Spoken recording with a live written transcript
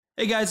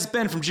Hey guys, it's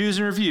Ben from Jews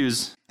and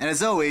Reviews. And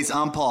as always,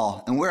 I'm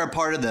Paul, and we're a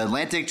part of the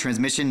Atlantic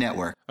Transmission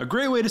Network. A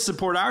great way to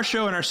support our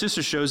show and our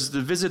sister shows is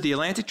to visit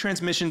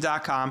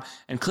theatlantictransmission.com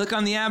and click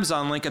on the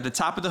Amazon link at the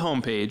top of the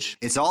homepage.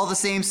 It's all the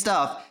same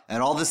stuff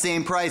at all the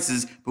same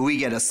prices, but we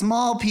get a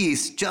small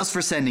piece just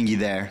for sending you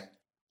there.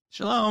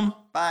 Shalom.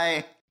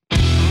 Bye.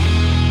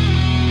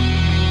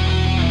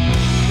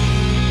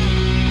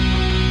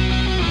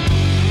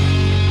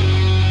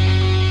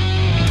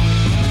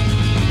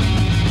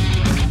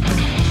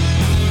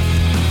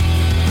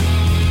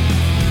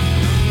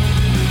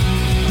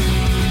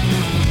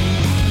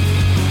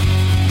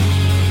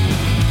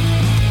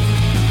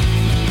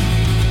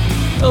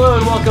 Hello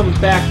and welcome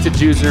back to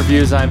Jews and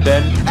Reviews. I'm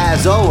Ben.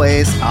 As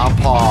always, I'm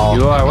Paul.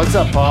 You are. What's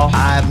up, Paul?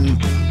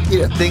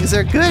 Things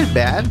are good,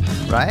 man,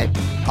 right?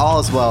 All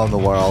is well in the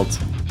world.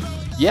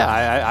 Yeah,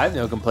 I have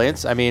no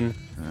complaints. I mean,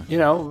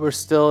 we're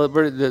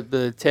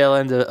the tail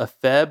end of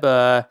Feb.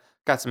 I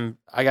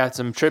got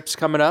some trips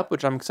coming up,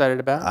 which I'm excited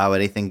about. Oh,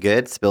 anything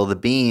good? Spill the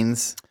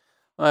beans.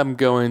 I'm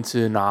going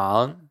to New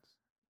Orleans.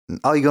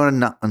 Oh, you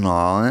going to New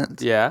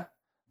Orleans? Yeah.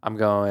 I'm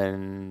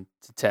going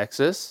to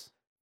Texas.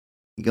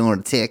 You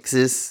going to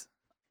Texas?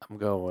 I'm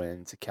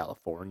going to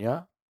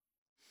California.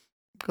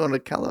 Going to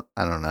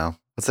I don't know.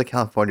 What's the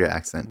California I'm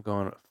accent?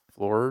 going to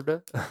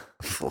Florida.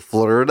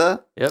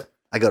 Florida? Yep.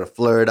 I go to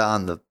Florida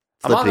on the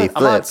flippity flip.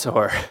 I'm on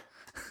tour.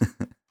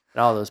 And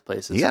all those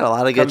places. You got a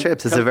lot of good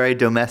trips. It's a very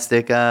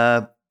domestic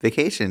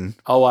vacation.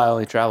 Oh, I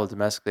only travel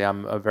domestically.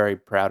 I'm a very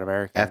proud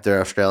American. After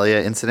Australia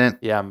incident?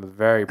 Yeah, I'm a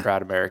very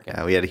proud American.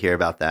 Yeah, we had to hear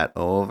about that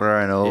over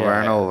and over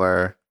and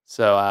over.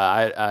 So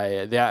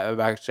I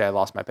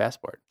lost my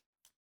passport.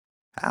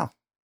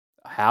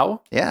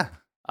 How? Yeah.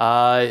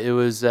 It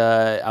was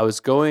I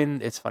was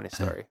going. It's a funny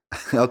story.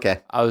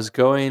 Okay. I was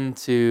going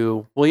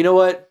to. Well, you know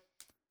what?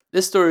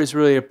 This story is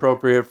really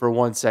appropriate for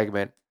one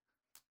segment.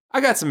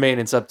 I got some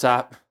maintenance up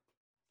top.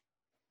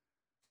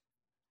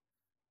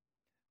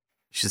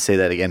 You should say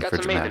that again Got for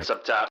some dramatic. maintenance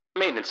up top.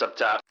 Maintenance up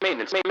top.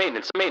 Maintenance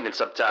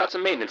up top. Got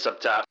some maintenance up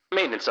top.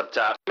 Maintenance up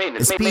top.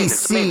 Maintenance It's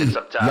maintenance BC.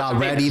 up top. Y'all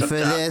ready Maintenance for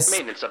up top. this?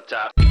 Maintenance up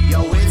top.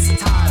 Yo,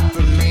 it's time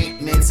for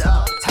maintenance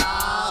up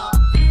top.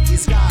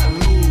 He's got a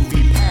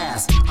movie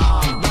pass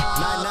on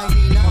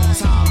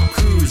 $9.99. Tom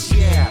Cruise,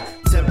 yeah,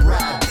 to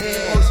Brad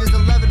Pitt. Ocean's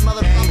 11,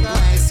 motherfucker.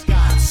 Blank's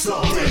got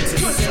something to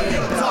say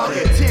about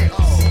it.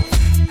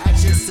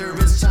 At your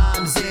service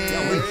chimes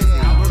in.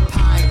 Albert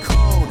Pine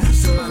Cone.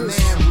 So my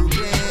man Ruben.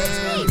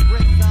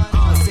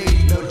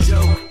 Say no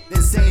joke.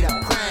 This ain't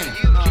a prank.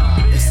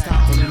 It's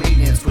time for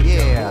maintenance with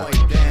your boy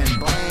Ben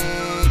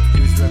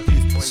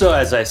Blank. So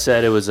as I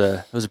said, it was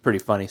a pretty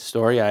funny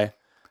story. I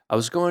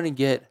was going to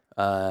get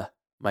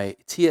my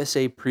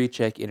TSA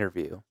pre-check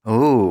interview.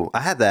 Ooh, I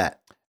had that.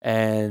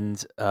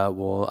 And,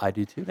 I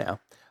do too now.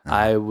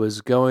 I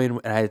was going,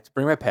 and I had to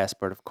bring my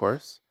passport, of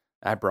course.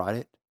 I brought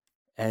it,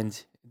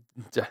 and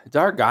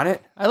doggone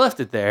it, I left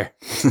it there.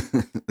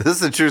 This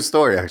is a true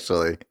story,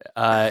 actually.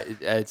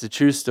 It's a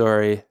true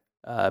story.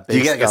 Do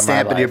you get like a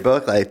stamp in your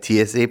book, like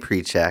TSA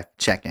pre-check,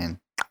 check-in?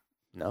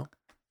 No.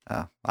 Oh,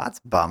 well, that's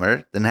a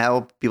bummer. Then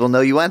how people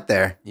know you went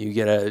there? You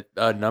get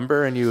a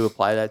number, and you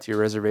apply that to your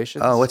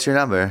reservations. Oh, what's your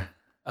number?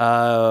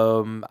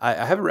 I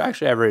have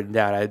actually written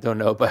down. I don't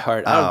know it by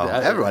heart.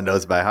 Everyone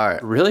knows by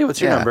heart. Really? What's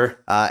your number?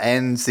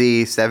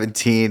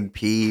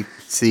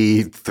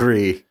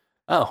 NC17PC3.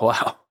 Oh,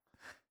 wow.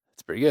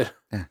 That's pretty good.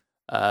 Yeah.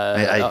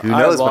 Who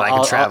knows, but I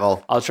can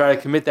travel. I'll try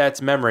to commit that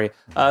to memory.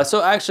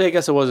 So actually, I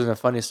guess it wasn't a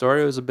funny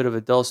story. It was a bit of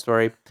a dull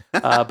story.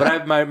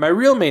 But my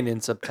real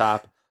maintenance up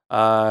top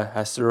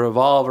has to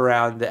revolve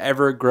around the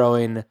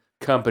ever-growing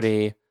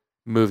company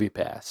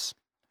MoviePass.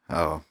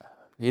 Oh.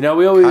 We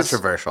always...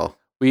 Controversial.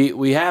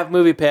 We have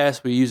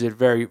MoviePass. We use it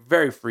very,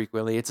 very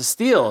frequently. It's a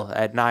steal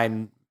at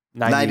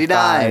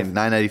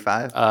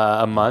 $9.95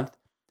 a month.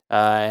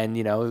 And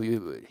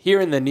here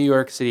in the New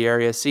York City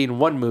area, seeing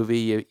one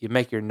movie, you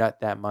make your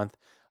nut that month.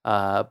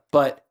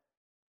 But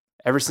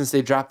ever since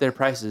they dropped their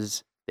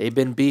prices, they've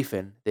been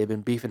beefing. They've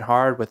been beefing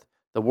hard with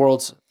the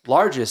world's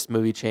largest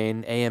movie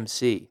chain,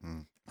 AMC.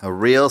 A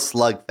real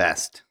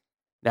slugfest.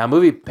 Now,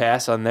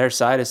 MoviePass on their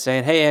side is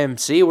saying, "Hey,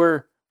 AMC,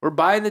 we're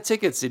buying the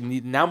tickets,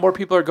 and now more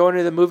people are going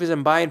to the movies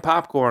and buying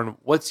popcorn.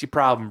 What's your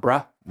problem,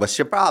 bruh?" What's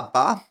your problem,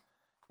 Bob?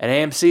 And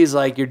AMC is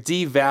like, "You're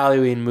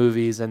devaluing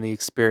movies and the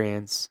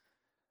experience."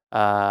 See,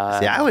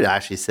 I would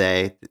actually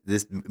say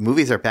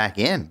movies are back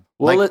in.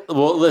 Well,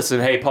 listen,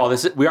 hey, Paul,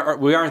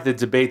 we aren't the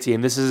debate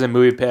team. This isn't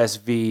MoviePass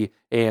v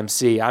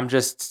AMC. I'm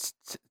just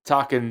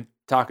talking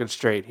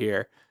straight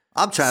here.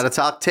 I'm trying to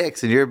talk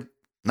ticks, and you're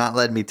not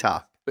letting me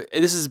talk.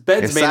 This is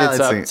Ben's maintenance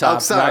up top. I'm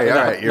sorry.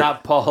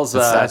 Not Paul's.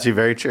 That's actually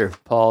very true.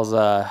 Paul's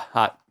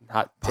hot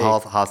take.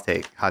 Paul's hot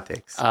takes.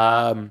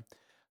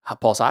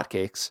 Paul's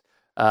hotcakes.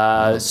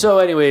 So,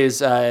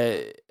 anyways,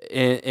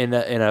 in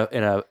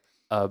a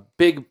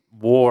big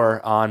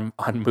war on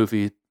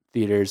movie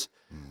theaters,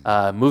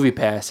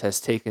 MoviePass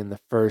has taken the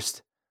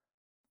first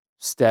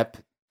step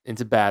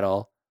into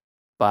battle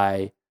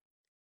by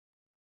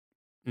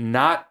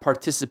not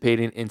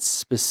participating in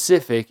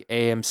specific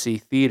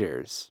AMC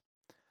theaters.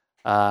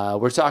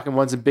 We're talking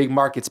ones in big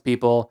markets,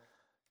 people.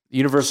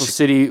 Universal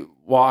City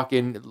Walk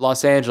in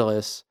Los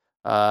Angeles.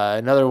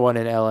 Another one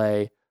in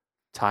LA.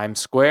 Times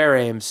Square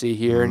AMC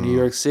here in New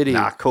York City.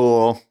 Not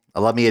cool. I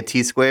love me a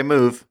T-Square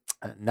move.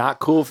 Not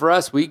cool for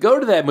us. We go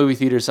to that movie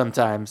theater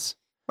sometimes.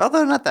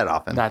 Although not that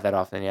often. Not that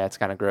often. Yeah, it's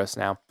kind of gross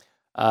now.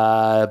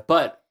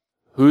 But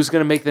who's going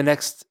to make the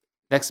next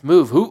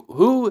move?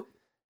 Who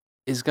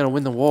is going to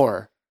win the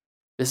war?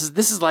 This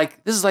is like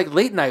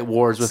late night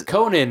wars with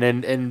Conan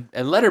and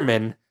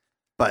Letterman.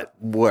 But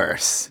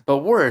worse.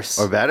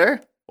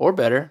 Or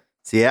better.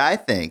 See, I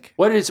think.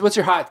 What's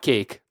your hot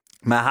cake?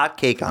 My hot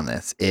cake on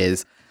this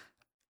is.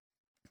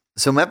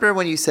 So remember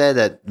when you said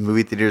that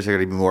movie theaters are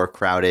going to be more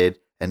crowded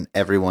and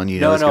everyone is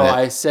going to... No,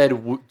 I said,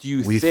 do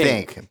you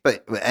think?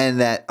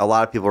 And that a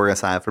lot of people were going to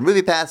sign up for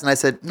Movie Pass. And I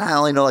said, no, I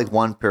only know like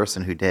one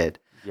person who did.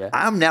 Yeah.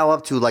 I'm now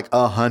up to like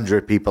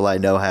 100 people I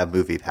know have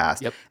Movie Pass.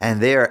 Yep.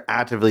 And they're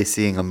actively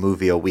seeing a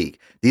movie a week.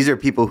 These are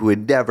people who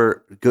would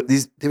never go...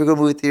 They would go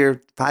to movie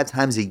theater 5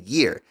 times a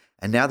year.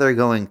 And now they're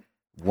going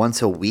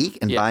once a week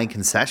and buying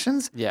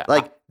concessions? Yeah.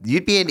 Like,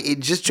 you'd be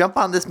just jump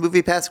on this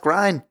Movie Pass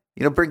grind.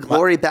 Bring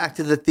glory back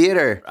to the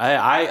theater.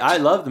 I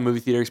love the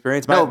movie theater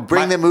experience.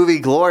 Bring the movie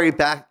Glory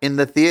back in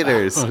the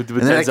theaters. And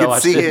then I can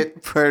see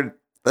it for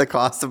the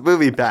cost of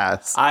Movie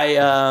Pass.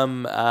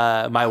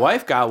 My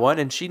wife got one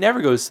and she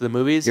never goes to the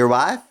movies. Your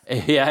wife?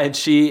 Yeah, and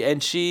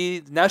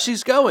she now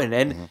she's going.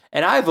 And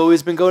I've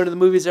always been going to the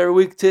movies every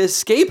week to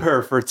escape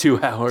her for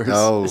 2 hours.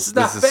 Oh, this is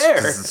not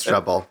fair. This is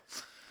trouble.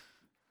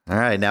 All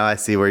right, now I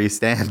see where you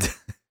stand.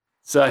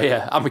 So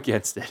yeah, I'm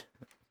against it.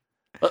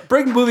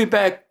 Bring movie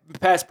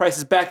pass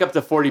prices back up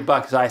to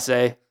 $40, I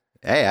say.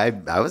 Hey,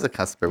 I was a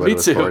customer when it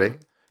was 40.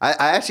 I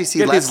actually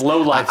see less. These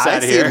low lights I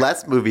out see here.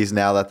 less movies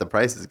now that the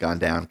price has gone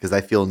down because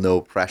I feel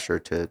no pressure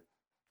to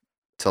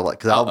like.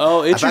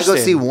 Because if I go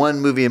see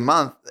one movie a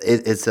month,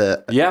 it's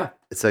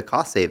a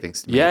cost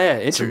savings. To me. Yeah,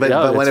 interesting.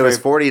 But when it was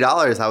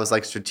 $40, I was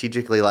like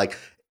strategically like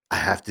I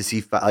have to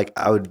see like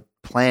I would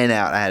plan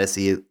out. I had to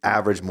see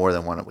average more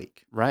than one a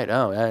week. Right.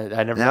 Oh,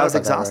 I never. That was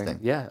exhausting.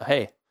 Yeah.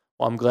 Hey.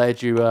 Well, I'm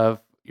glad you're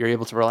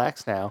able to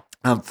relax now.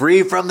 I'm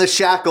free from the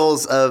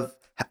shackles of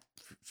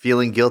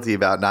feeling guilty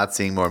about not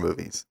seeing more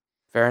movies.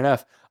 Fair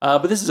enough.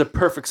 But this is a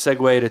perfect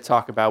segue to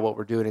talk about what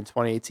we're doing in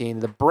 2018.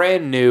 The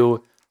brand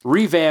new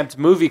revamped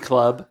movie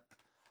club.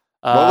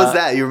 What was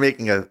that? You were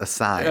making a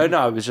sign.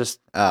 No, it was just,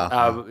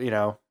 I'm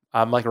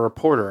like a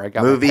reporter. I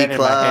got movie my pen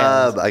club. in my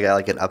hands. I got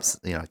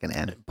like an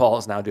end.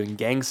 Paul's now doing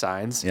gang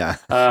signs. Yeah.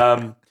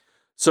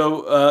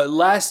 So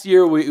last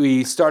year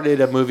we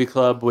started a movie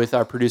club with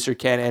our producer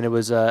Ken, and it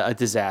was a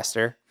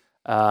disaster.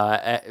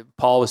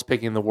 Paul was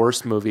picking the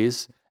worst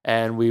movies,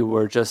 and we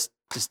were just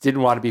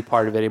didn't want to be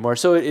part of it anymore.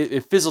 So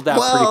it fizzled out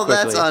pretty quickly.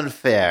 Well, that's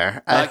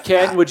unfair.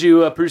 Ken, would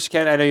you, producer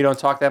Ken? I know you don't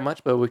talk that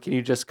much, but can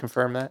you just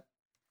confirm that?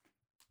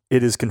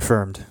 It is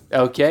confirmed.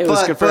 Okay, it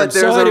was confirmed. But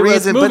there's a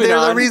reason. But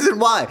there's on. a reason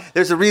why.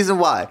 There's a reason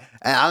why.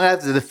 And I'm gonna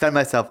have to defend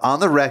myself on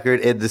the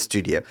record in the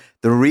studio.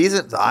 The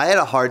reason I had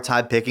a hard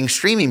time picking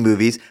streaming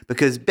movies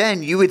because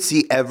Ben, you would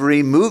see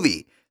every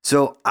movie.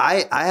 So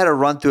I had to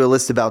run through a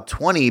list of about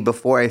 20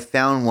 before I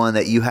found one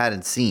that you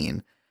hadn't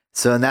seen.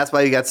 So and that's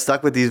why you got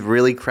stuck with these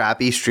really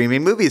crappy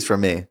streaming movies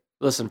from me.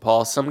 Listen,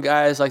 Paul. Some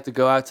guys like to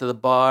go out to the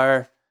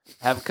bar,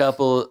 have a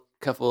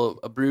couple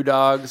of brew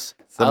dogs.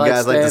 Some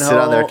guys like to sit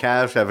on their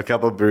couch, have a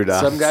couple of brew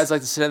dogs. Some guys like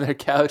to sit on their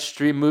couch,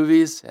 stream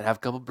movies, and have a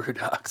couple of brew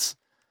dogs.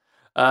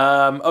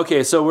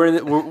 Okay, so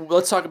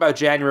let's talk about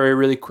January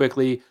really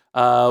quickly.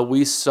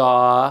 We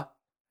saw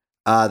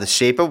The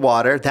Shape of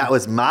Water. That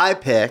was my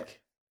pick.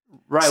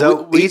 Right.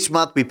 So each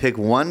month we pick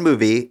one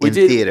movie in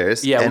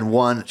theaters and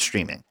one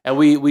streaming. And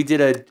we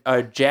did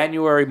a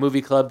January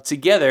movie club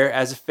together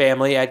as a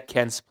family at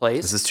Kent's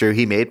place. This is true.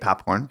 He made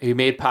popcorn. He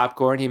made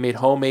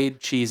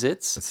homemade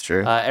Cheez-Its. That's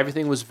true.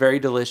 Everything was very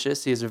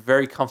delicious. He has a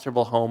very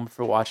comfortable home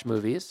for watch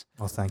movies.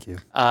 Well, thank you.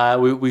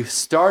 We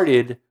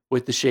started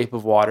with The Shape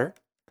of Water,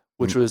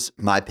 which was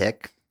my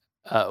pick.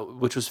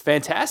 Which was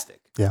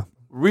fantastic. Yeah.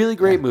 Really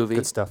great movie.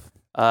 Good stuff.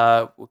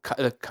 A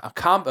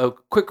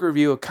quick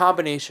review, a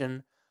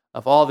combination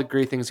of all the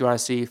great things you want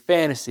to see: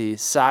 fantasy,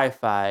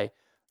 sci-fi,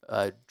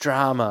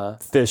 drama,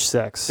 fish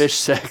sex.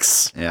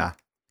 Yeah,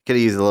 could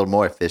have used a little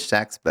more fish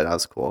sex, but that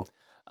was cool.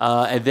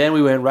 And then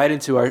we went right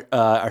into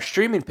our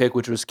streaming pick,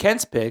 which was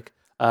Kent's pick,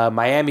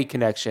 Miami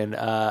Connection,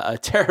 a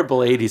terrible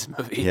 '80s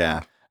movie.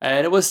 Yeah,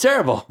 and it was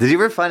terrible. Did you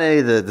ever find any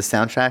of the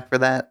soundtrack for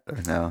that, or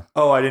no?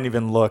 Oh, I didn't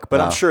even look,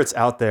 but I'm sure it's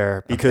out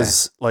there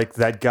because like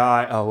that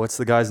guy. Oh, what's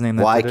the guy's name?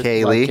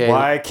 Y.K. Lee.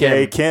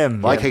 Y.K.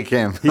 Kim. Y.K.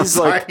 Kim. He's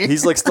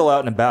like still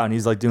out and about, and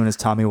he's like doing his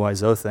Tommy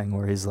Wiseau thing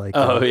where he's like,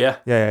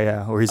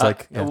 yeah. Where he's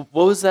like, what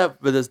was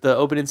that? The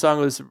opening song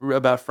was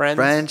about friends,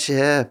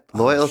 friendship,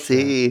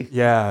 loyalty.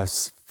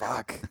 Yes.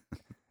 Fuck.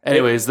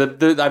 Anyways,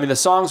 the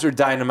songs were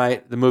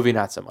dynamite. The movie,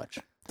 not so much.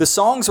 The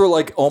songs were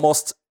like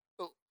almost.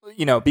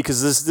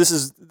 Because this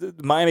is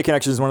Miami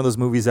Connection is one of those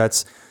movies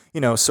that's,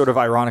 sort of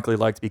ironically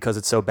liked because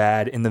it's so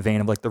bad in the vein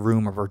of like The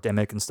Room or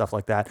Birdemic and stuff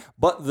like that.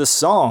 But the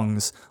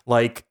songs,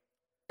 like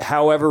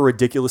however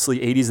ridiculously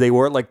 80s they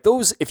were, like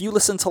those, if you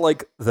listen to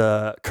like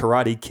the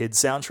Karate Kid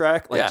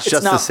soundtrack, like Yeah. it's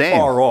Just not the same.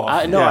 far off.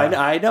 I know.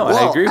 I know.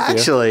 Well, I agree with you.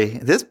 actually,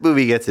 this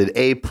movie gets an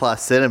A+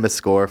 cinema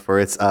score for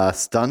its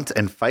stunt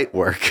and fight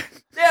work.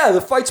 Yeah,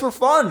 the fights were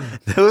fun.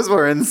 Those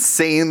were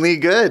insanely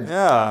good.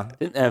 Yeah.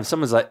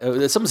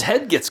 Someone's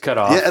head gets cut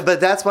off. Yeah,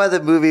 but that's why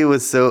the movie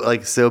was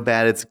so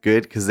bad it's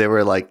good, because there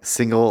were like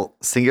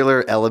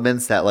singular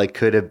elements that like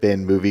could have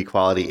been movie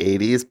quality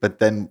 80s, but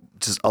then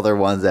just other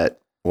ones that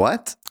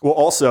what? Well,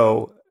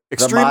 also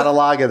The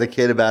monologue of the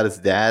kid about his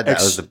dad, that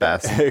was the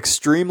best.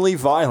 Extremely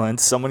violent.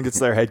 Someone gets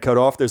their head cut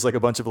off. There's like a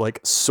bunch of like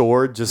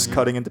sword just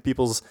cutting into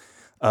people's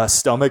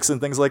stomachs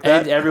and things like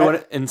that. And everyone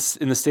in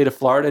the state of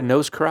Florida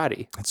knows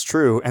karate. It's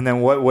true. And then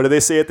what do they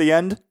say at the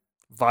end?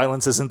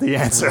 Violence isn't the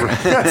answer.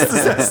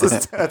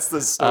 That's the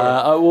story.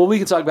 Well, we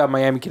can talk about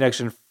Miami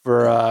Connection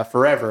for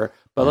forever,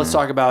 but let's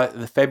talk about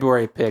the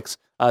February picks.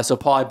 So,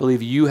 Paul, I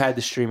believe you had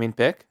the streaming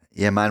pick,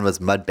 Yeah, mine was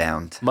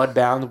Mudbound.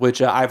 Mudbound,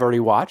 which I've already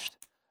watched.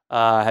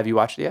 Have you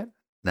watched it yet?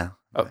 No.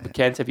 Oh,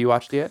 Kent, have you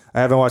watched it yet?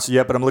 I haven't watched it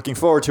yet, but I'm looking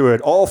forward to it.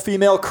 All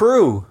female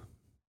crew.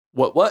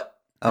 What?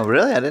 Oh,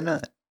 really? I didn't know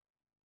that.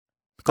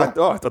 I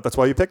thought that's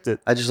why you picked it.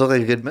 I just looked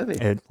like a good movie.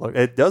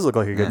 It does look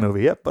like a good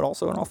movie, yep, but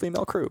also an all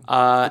female crew.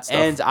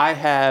 And I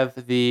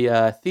have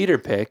the theater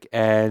pick,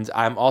 and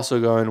I'm also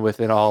going with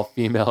an all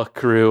female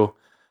crew.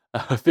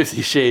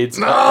 50 Shades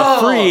of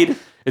Freed.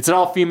 It's an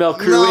all female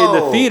crew in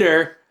the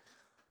theater.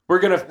 We're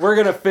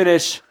gonna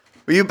finish.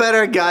 You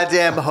better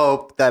goddamn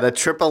hope that a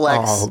Triple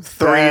X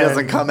 3 Ben.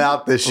 doesn't come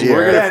out this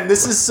year. Ben,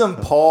 this is some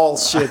Paul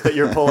shit that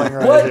you're pulling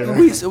right What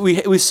here.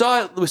 we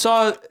saw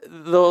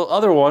the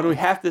other one. We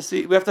have to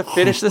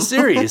finish the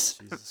series.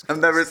 I've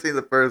never seen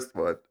the first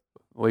one.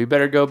 Well, you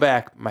better go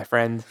back, my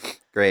friend.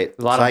 Great.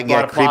 A lot so of- I can lot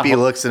get of plot creepy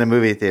hole- looks in a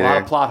movie A lot theater.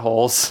 of plot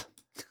holes.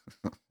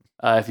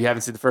 If you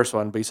haven't seen the first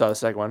one, but you saw the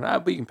second one,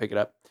 but you can pick it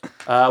up.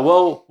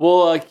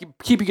 We'll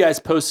keep you guys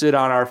posted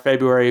on our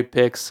February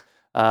picks.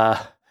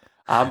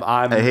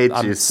 I hate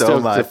you so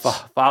stoked much. to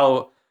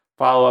follow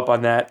up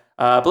on that.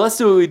 But let's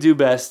do what we do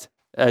best: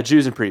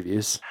 Jews and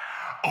previews.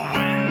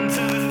 Went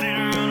to the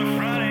theater on a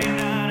Friday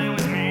night. It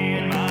was me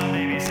and my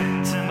baby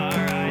sitting to my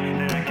right.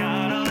 Then I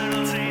got a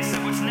little taste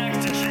of what's next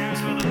to choose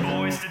for the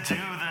boys to do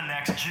the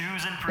next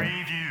Jews and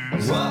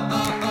previews.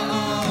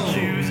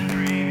 Jews and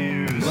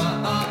previews.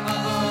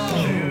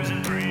 Jews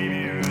and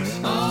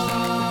previews.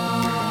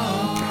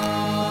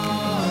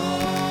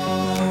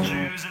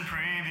 Jews and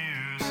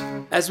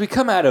previews. As we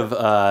come out of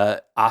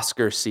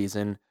Oscar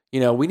season,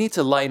 we need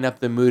to lighten up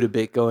the mood a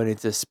bit going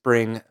into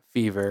spring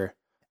fever.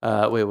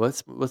 Wait,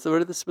 what's the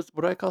word of this?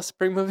 What do I call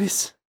spring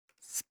movies?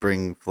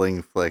 Spring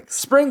fling flicks.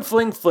 Spring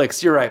fling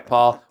flicks. You're right,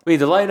 Paul. We need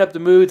to lighten up the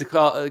mood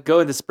to go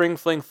into spring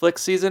fling flick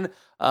season.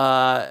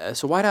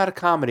 So why not a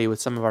comedy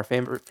with some of our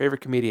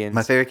favorite comedians?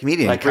 My favorite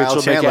comedian, like Kyle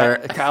Rachel Chandler.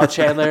 Kyle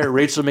Chandler,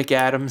 Rachel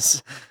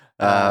McAdams,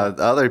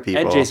 Other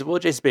people. and Jason. Well,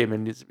 Jason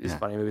Bateman is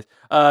funny movies.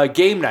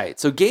 Game Night.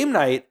 So Game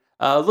Night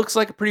looks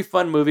like a pretty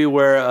fun movie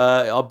where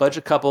a bunch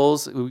of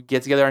couples who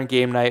get together on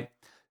game night.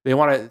 They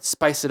want to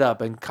spice it up,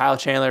 and Kyle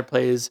Chandler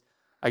plays,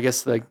 I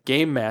guess, the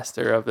game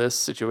master of this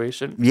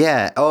situation.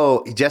 Yeah.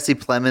 Oh, Jesse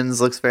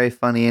Plemons looks very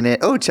funny in it.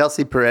 Oh,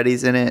 Chelsea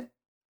Peretti's in it.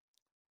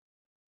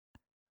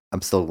 I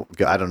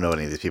don't know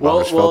any of these people.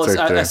 I'm just Well,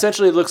 filtered through.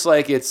 essentially, it looks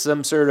like it's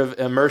some sort of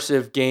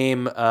immersive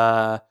game,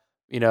 a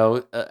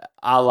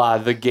la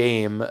The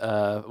Game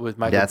with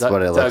Michael That's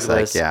what it looks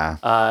Douglas. like, yeah.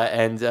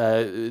 And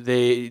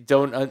they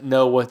don't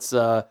know what's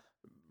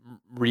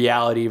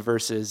reality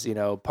versus,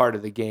 part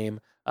of the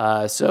game.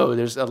 So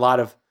there's a lot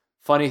of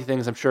funny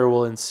things I'm sure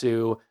will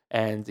ensue,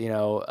 and,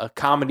 a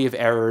comedy of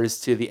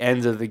errors to the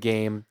end of the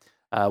game,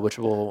 which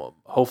will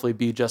hopefully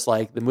be just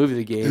like the movie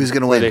The Game. Who's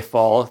gonna where win? They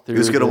fall through.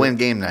 Who's going to win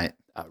game night?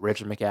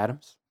 Rachel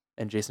McAdams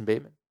and Jason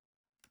Bateman.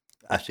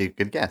 Actually,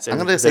 good guess. They're- I'm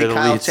going to say they're the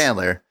Kyle leads.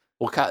 Chandler.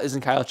 Well,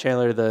 isn't Kyle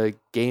Chandler the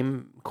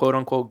game, quote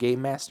unquote,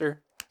 game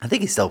master? I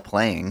think he's still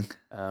playing.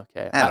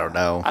 Okay. I don't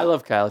know. I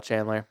love Kyle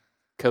Chandler.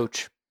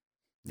 Coach.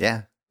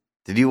 Yeah.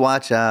 Did you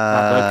watch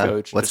Not the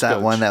coach, what's just that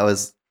Coach. one that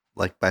was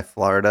like by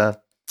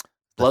Florida?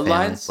 The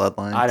Bloodlines? family,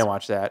 Bloodlines. I didn't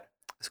watch that.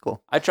 It's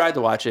cool. I tried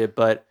to watch it,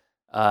 but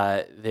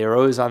they were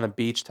always on the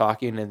beach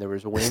talking, and there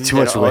was wind. Too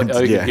much and all- wind,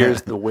 all you yeah. could hear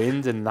is the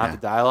wind and not Yeah. the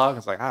dialogue.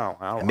 It's like, I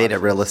don't It made watch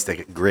it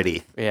realistic,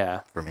 gritty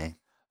Yeah. for me.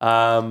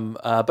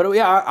 But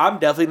yeah, I'm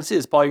definitely gonna see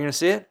this. Paul, you're gonna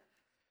see it?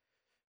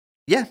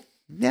 Yeah.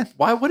 Yeah.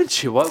 Why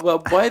wouldn't you?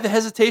 Why the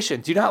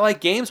hesitation? Do you not like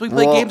games? We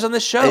play Well, games on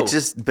this show.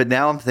 But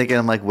now I'm thinking,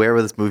 I'm like, where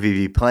will this movie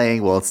be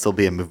playing? Will it still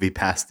be a movie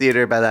past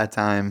theater by that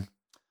time?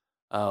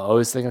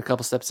 Always think a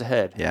couple steps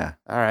ahead. Yeah.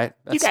 All right.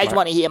 You guys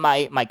want to hear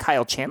my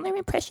Kyle Chandler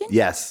impression?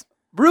 Yes.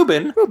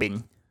 Ruben?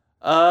 Ruben.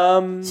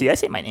 See, I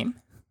say my name.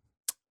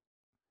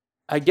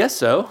 I guess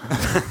so.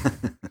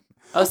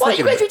 I was Well, you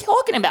thinking, guys were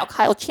talking about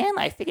Kyle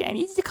Chandler. I figured I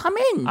needed to come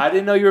in. I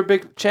didn't know you were a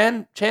big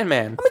Chan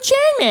man. I'm a Chan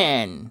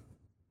man.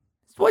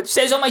 That's what it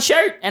says on my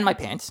shirt and my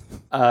pants.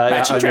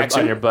 Matching On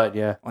tracksuit. your butt,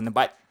 yeah. On the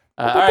butt.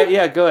 All right,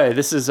 yeah, go ahead.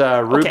 This is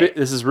Ruben. Okay.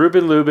 This is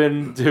Ruben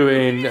Lubin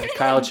doing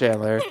Kyle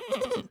Chandler.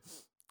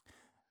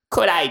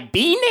 Could I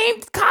be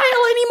named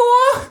Kyle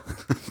anymore?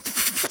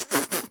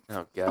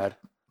 Oh God.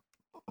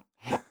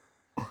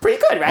 Pretty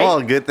good, right?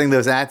 Well, good thing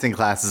those acting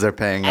classes are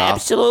paying off.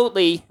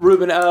 Absolutely.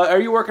 Ruben, are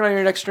you working on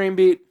your next stream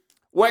beat?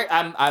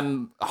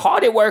 I'm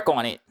hard at work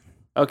on it.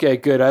 Okay,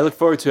 good. I look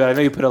forward to it. I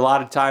know you put a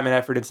lot of time and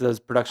effort into those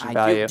production I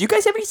value. do you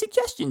guys have any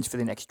suggestions for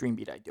the next stream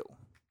beat I do?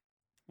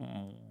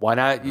 Why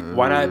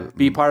not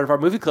be part of our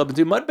movie club and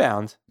do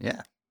Mudbound?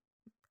 Yeah.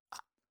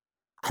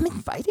 I'm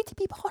invited to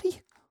be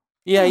party.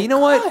 Yeah, you know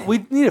what? God.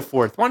 We need a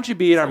fourth. Why don't you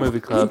be in our movie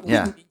club?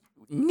 Yeah.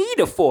 Need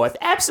a fourth.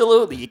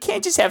 Absolutely. You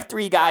can't just have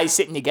three guys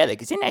sitting together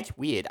because then that's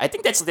weird. I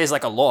think there's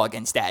like a law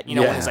against that. You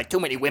know, when Yeah. there's like too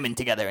many women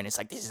together and it's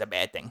like, this is a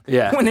bad thing.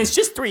 Yeah. When there's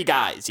just three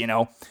guys, you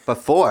know. But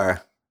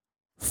 4.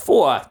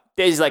 Four.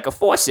 There's like a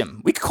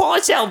foursome. We could call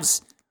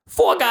ourselves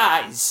Four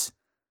Guys.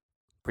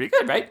 Pretty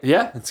good, right?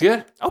 Yeah, it's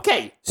good.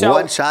 Okay. So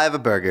One shy of a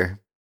burger.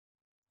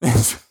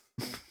 that's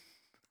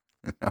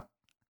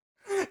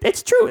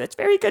true. That's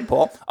very good,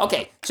 Paul.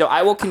 Okay. So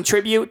I will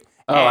contribute.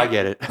 Oh, I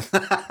get it.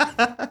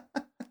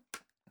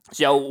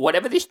 So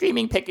whatever the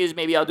streaming pick is,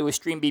 maybe I'll do a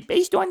stream beat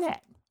based on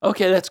that.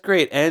 Okay, that's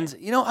great. And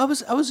you know, I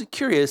was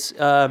curious. Winter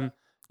I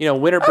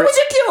break. was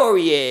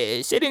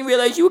curious. I didn't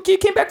realize you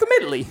came back from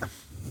Italy.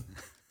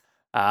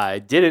 I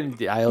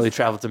didn't. I only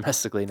travel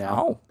domestically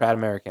now. Oh. Proud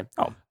American.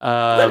 Oh,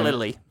 Um,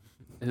 Italy.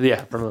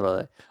 Yeah, from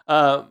Italy.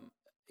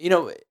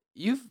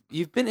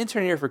 You've been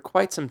interning here for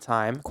quite some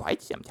time,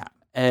 Quite some time.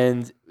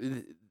 and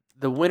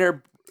the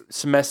winter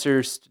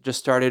semester just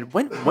started.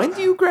 When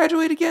do you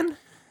graduate again?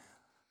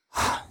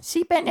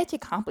 See, Ben, that's a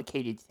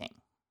complicated thing.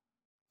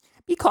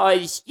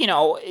 Because, these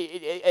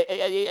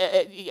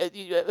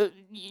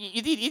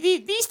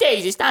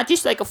days, it's not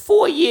just like a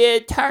 4-year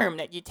term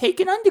that you take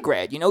in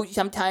undergrad. You know,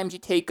 sometimes you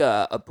take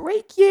a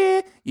break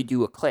year, you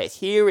do a class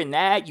here and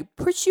that, you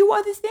pursue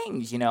other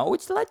things,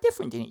 It's a lot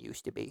different than it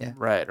used to be. Yeah.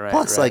 Right.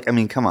 Plus,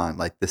 come on.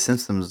 Like, the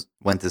Simpsons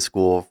went to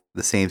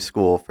the same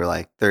school for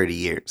like 30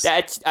 years.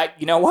 That's,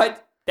 you know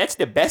what? That's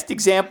the better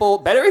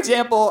example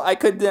I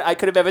could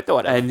have ever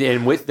thought of.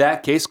 and with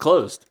that, case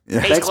closed.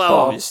 Yeah. Case Thanks,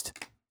 Paul. closed.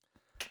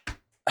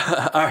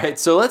 All right,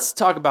 so let's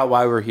talk about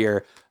why we're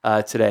here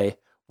today.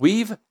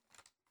 We've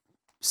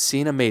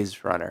seen a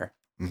Maze Runner.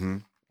 Mm-hmm.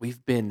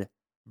 We've been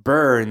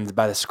burned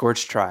by the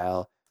Scorch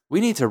trial. We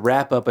need to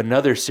wrap up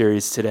another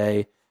series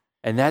today,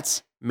 and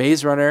that's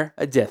Maze Runner: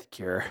 A Death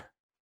Cure.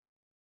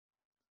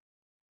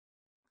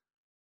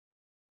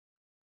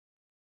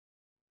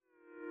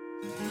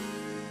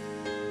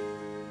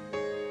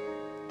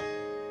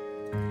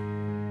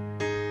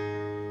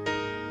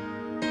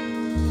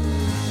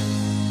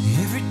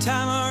 Every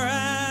time our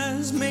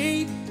eyes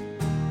meet,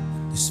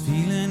 this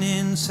feeling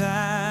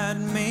inside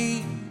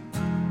me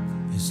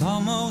is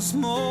almost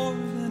more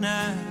than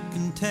I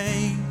can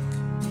take.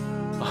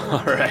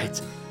 All right.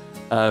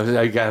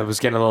 I was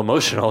getting a little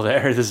emotional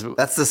there.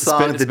 That's the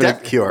song, The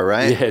Death Cure,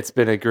 right? Yeah, it's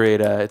been a great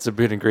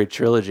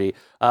trilogy.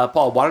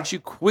 Paul, why don't you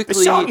The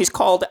quickly? song is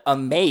called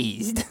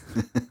Amazed.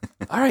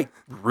 All right,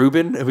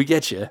 Ruben, we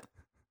get you.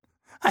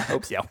 I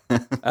hope so.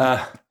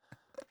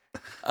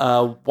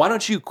 Why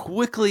don't you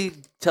quickly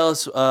tell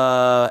us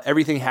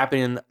everything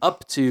happening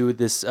up to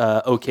this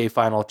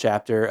final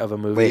chapter of a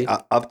movie? Wait,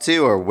 up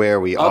to or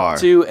where we are? Up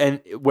to and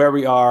where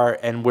we are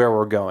and where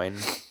we're going.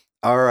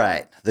 All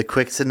right. The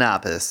quick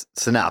synopsis.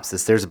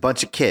 There's a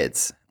bunch of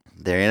kids.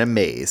 They're in a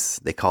maze.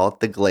 They call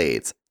it the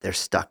Glades. They're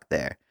stuck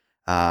there.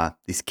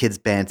 These kids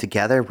band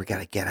together. We got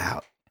to get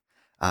out.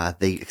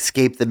 They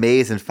escape the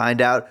maze and find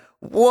out,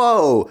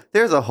 whoa,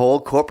 there's a whole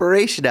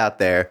corporation out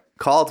there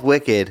called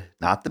W.I.C.K.E.D,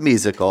 not the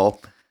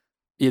musical.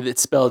 Yeah,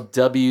 it's spelled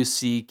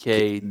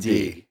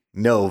W.C.K.E.D.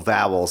 No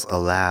vowels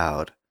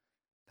allowed.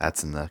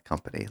 That's in the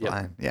company Yep.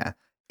 line. Yeah.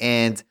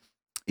 And,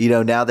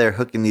 now they're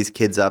hooking these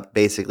kids up,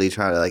 basically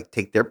trying to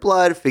take their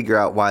blood, figure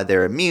out why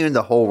they're immune.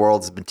 The whole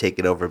world has been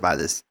taken over by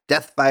this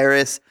death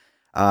virus.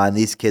 And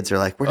these kids are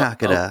like, we're not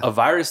going to. A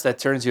virus that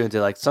turns you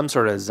into some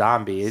sort of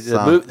zombie.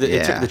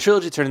 Yeah. The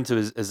trilogy turned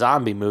into a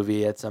zombie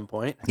movie at some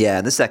point. Yeah,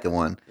 and the second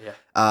one.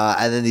 Yeah.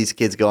 And then these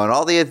kids go on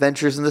all the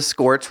adventures in the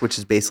Scorch, which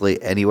is basically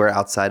anywhere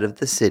outside of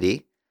the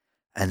city.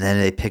 And then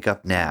they pick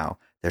up now.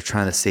 They're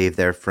trying to save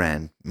their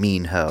friend,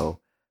 Mean Ho,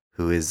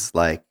 who is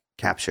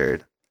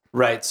captured.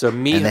 Right. So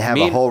And they have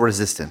a whole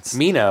resistance.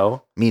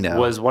 Mino Mino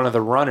was one of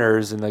the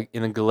runners in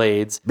the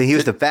Glades. But he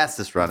was the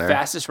fastest runner.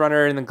 Fastest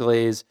runner in the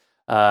Glades,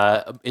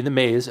 in the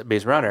Maze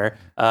Runner,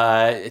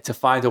 to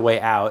find a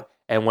way out.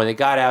 And when they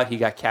got out, he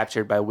got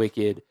captured by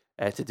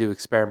W.I.C.K.E.D to do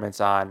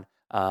experiments on.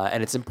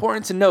 And it's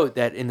important to note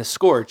that in the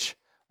Scorch,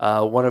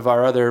 one of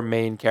our other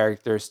main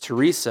characters,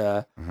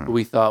 Teresa, who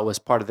we thought was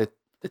part of the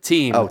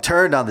team,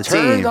 turned on the team.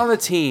 turned on the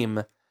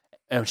team.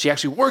 And she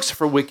actually works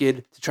for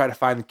W.I.C.K.E.D to try to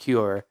find the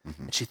cure.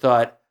 And she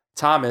thought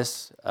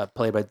Thomas,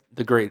 played by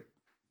the great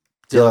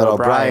Dylan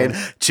O'Brien.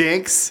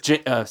 Jinx.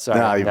 Sorry.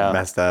 No, you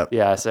messed up.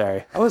 Yeah,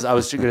 sorry. I was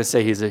going to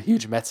say he's a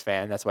huge Mets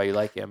fan. That's why you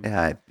like him.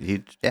 Yeah,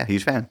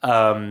 huge fan.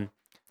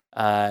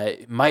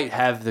 Might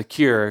have the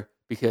cure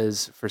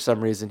because for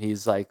some reason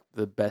he's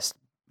the best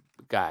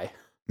guy.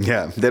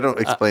 Yeah, they don't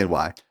explain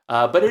why.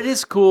 But it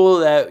is cool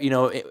that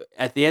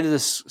at the end of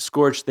this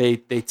Scorch, they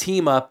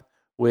team up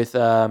with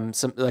some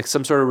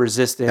sort of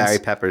resistance. Barry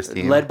Pepper's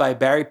team, led by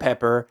Barry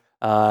Pepper,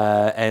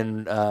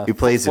 and who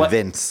plays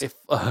Vince.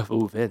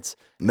 Vince.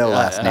 No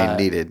last name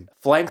needed.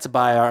 Flanked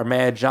by our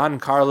man John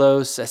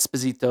Carlos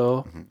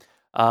Esposito.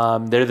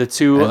 They're the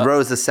two. And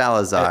Rosa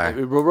Salazar.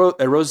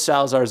 Rosa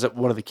Salazar is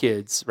one of the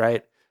kids,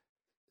 right?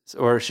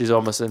 Or she's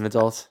almost an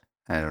adult.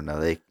 I don't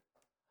know.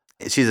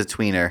 She's a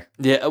tweener.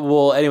 Yeah.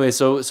 Well, anyway,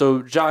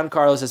 so John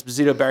Carlos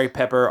Esposito, Barry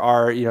Pepper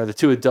are the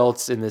two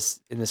adults in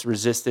this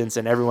resistance,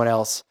 and everyone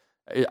else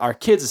are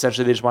kids.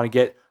 Essentially, they just want to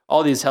get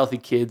all these healthy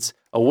kids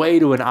away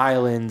to an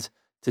island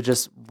to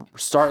just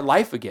start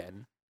life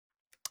again.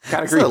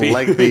 Kind of creepy.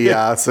 Like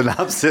the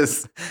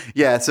synopsis.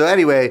 Yeah. So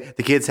anyway,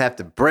 the kids have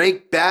to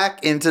break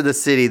back into the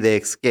city they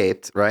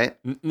escaped, right?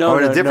 No,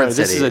 a different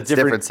city. This is a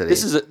different city.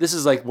 This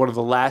is like one of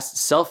the last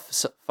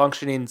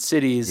self-functioning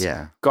cities.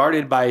 Yeah.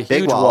 Guarded by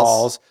Big huge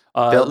walls.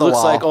 It looks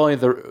wall. like only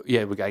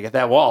we gotta get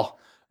that wall.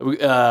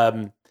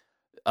 Only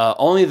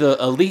the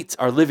elites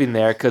are living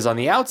there because on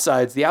the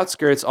outsides, the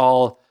outskirts,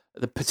 all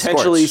the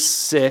potentially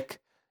sick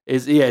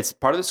it's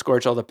part of the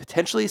Scorch. All the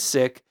potentially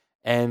sick.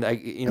 And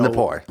and the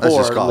poor. Let's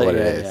just call it what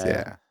it is.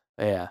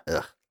 Yeah.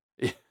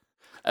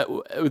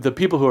 The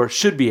people who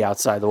should be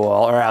outside the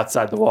wall are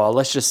outside the wall.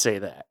 Let's just say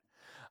that.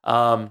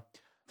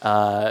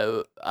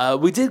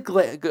 We did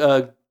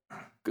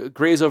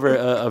graze over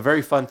a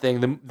very fun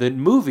thing. The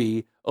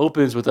movie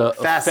opens with a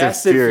Fast and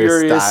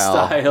Furious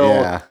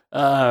style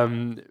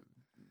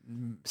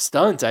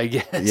stunt, I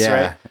guess.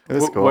 Yeah, right? It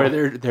was cool. Where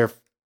they're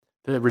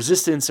the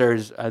Resistance they're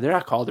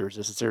not called the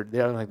Resistance. They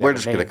don't like that. We're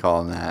just gonna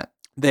call them that.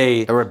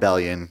 A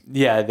rebellion.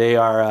 Yeah, they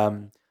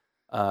are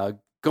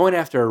going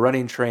after a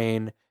running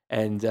train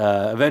and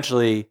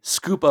eventually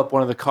scoop up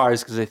one of the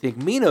cars because they think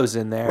Mino's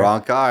in there.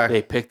 Wrong car.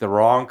 They picked the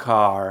wrong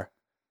car.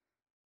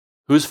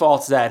 Whose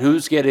fault's that?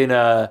 Who's getting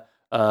a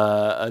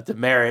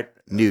demerit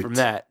from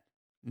that?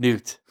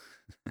 Newt.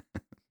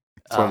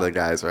 It's one of the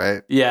guys,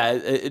 right? Yeah,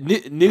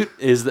 Newt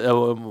is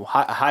the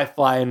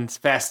high-flying,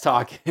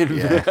 fast-talking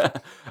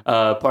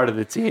part of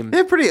the team.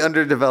 They're pretty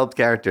underdeveloped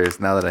characters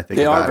now that I think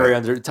about it. They are very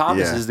under.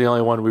 Thomas is the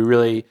only one we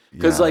really...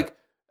 Because,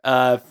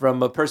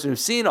 from a person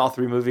who's seen all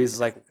three movies,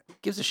 like, who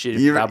gives a shit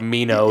about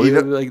Mino?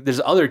 Like,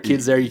 there's other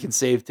kids there you can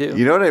save, too.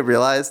 You know what I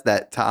realized?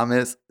 That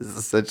Thomas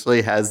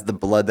essentially has the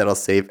blood that'll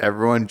save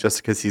everyone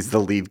just because he's the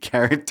lead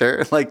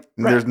character. Like,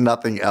 there's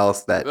nothing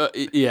else that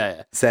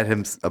set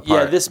him apart.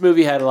 Yeah, this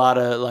movie had a lot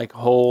of, like,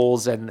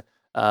 holes and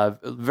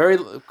very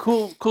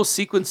cool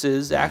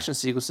sequences, action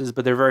sequences,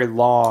 but they're very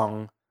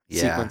long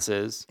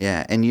sequences.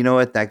 Yeah, and you know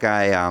what? That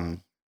guy,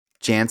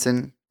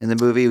 Janson, in the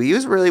movie, he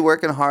was really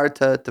working hard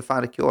to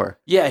find a cure.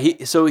 Yeah,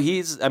 he's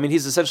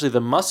essentially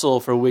the muscle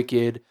for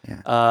Wicked,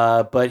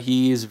 but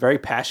he's very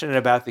passionate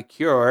about the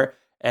cure,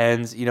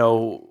 and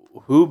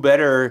who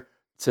better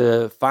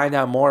to find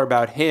out more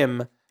about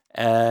him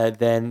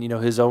than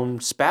his own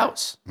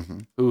spouse,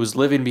 who's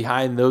living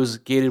behind those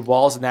gated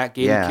walls in that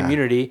gated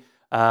community,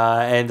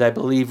 and I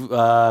believe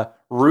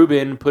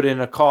Ruben put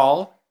in a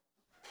call.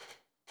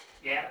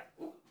 Yeah.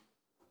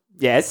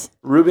 Yes.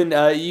 Ruben,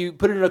 you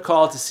put in a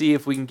call to see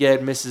if we can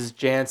get Mrs.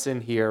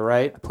 Janson here,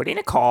 right? I put in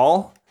a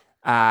call.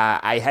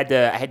 I had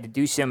to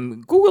do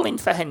some Googling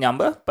for her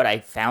number, but I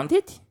found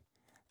it.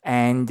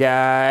 And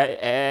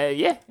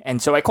and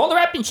so I called her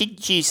up, and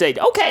she said,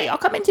 "Okay, I'll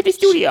come into the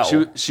studio."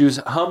 She was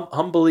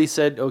humbly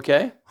said,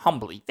 "Okay."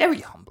 Humbly,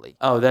 very humbly.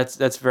 Oh,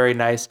 that's very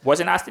nice.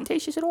 Wasn't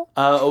ostentatious at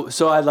all.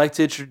 So I'd like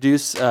to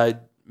introduce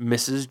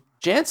Mrs.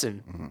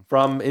 Janson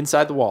from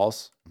Inside the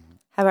Walls.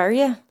 How are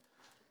you?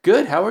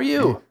 Good. How are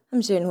you? I'm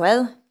doing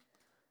well.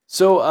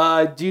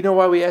 So, do you know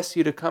why we asked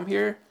you to come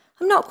here?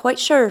 I'm not quite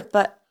sure,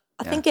 but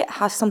I think it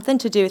has something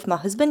to do with my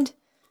husband.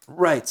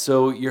 Right.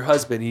 So your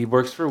husband, he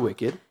works for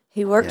Wicked.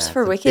 He works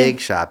for Wicked. Big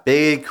shop,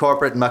 big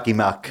corporate mucky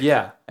muck.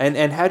 Yeah.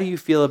 And how do you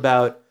feel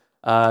about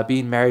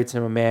being married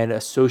to a man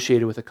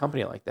associated with a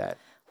company like that?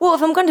 Well,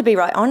 if I'm going to be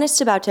right honest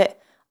about it,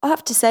 I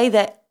have to say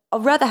that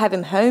I'd rather have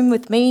him home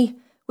with me.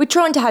 We're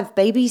trying to have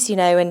babies,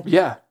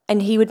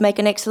 and he would make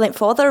an excellent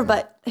father,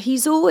 but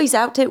he's always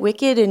out at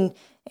Wicked, and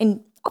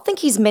I think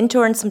he's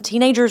mentoring some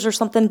teenagers or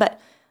something, but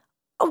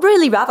I'd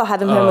really rather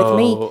have him home with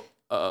me.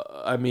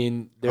 I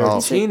mean, there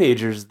are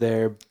teenagers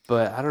there,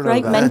 but I don't know.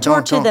 Right, about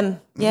mentor to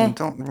them. Yeah.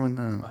 Don't ruin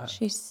that.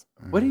 She's...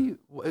 What do you...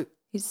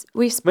 He's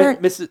whispering...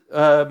 Mrs.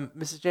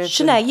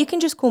 Janson? Shanae, you can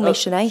just call me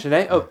Shanae.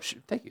 Shanae? Oh,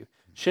 thank you.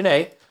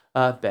 Shanae,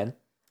 Ben.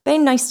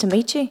 Ben, nice to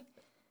meet you.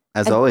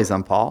 As always,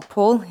 I'm Paul.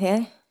 Paul,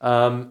 yeah.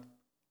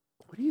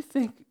 What do you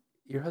think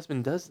your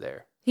husband does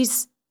there?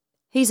 He's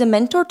a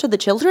mentor to the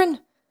children.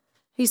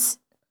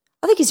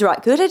 I think he's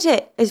right good at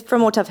it,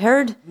 from what I've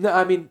heard. No,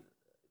 I mean,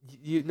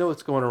 you know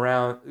what's going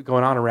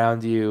on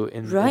around you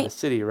in the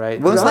city, right?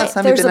 When was the last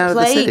time you've been out of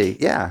the city?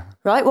 Yeah.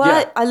 Right.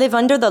 Well, I live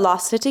under the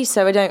lost city,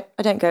 so I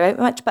don't go out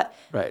much. But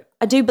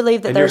I do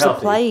believe that there's a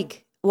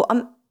plague. Well,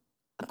 I'm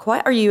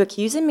quite. Are you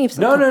accusing me of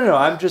something? No.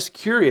 I'm just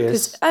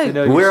curious.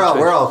 We're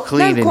all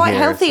clean in here. I'm quite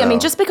healthy. So. I mean,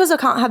 just because I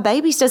can't have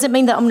babies doesn't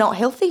mean that I'm not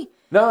healthy.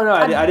 No,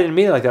 I didn't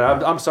mean it like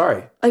that. I'm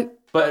sorry.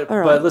 But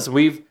right. listen,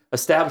 we've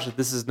established that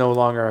this is no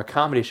longer a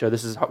comedy show.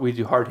 We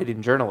do hard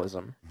hitting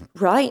journalism.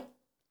 Right.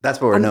 That's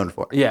what we're known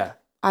for. Yeah.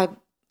 I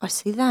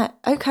see that.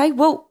 Okay.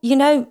 Well,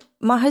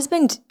 my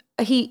husband,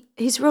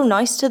 he's real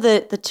nice to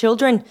the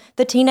children,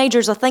 the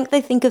teenagers. I think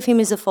they think of him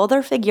as a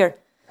father figure.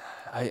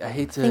 I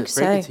hate to break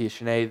it to you,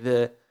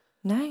 Shanae.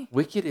 No.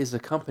 W.I.C.K.E.D is a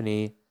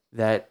company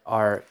that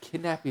are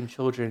kidnapping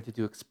children to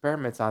do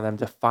experiments on them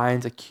to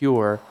find a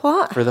cure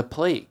for the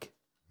plague.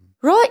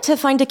 Right, to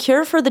find a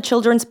cure for the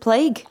children's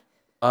plague.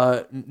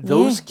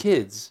 Those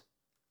kids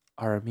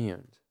are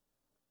immune.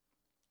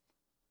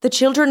 The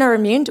children are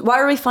immune? Why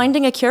are we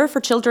finding a cure for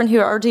children who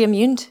are already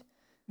immune?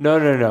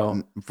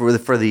 No.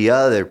 For the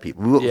other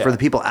people, Yeah. for the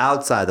people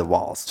outside the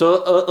walls.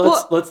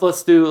 So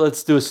let's do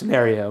a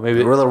scenario.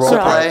 Maybe A little role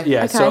play?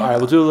 Yeah. Okay. So all right,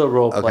 we'll do a little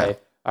role play. Okay.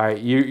 All right,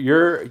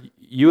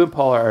 you and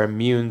Paula are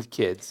immune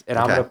kids, and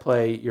I'm Okay. gonna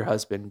play your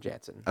husband,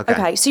 Janson.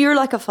 Okay, so you're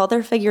like a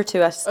father figure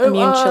to us,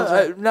 immune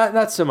children.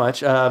 Not so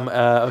much.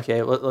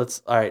 Okay.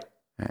 Let's. All right.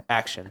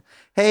 Action.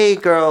 Hey,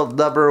 girl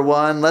number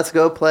one, let's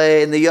go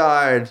play in the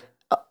yard.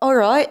 All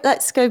right,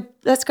 let's go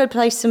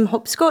play some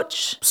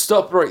hopscotch.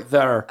 Stop right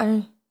there.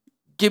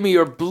 Give me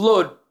your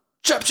blood.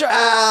 Chop chop.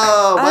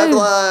 Ow, my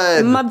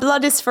blood. My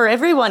blood is for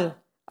everyone.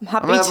 I'm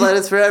happy My blood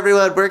is for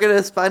everyone. We're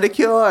going to find a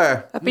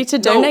cure to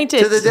donate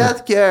it. to the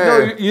death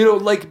cure. No, you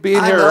don't like being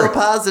I'm here. no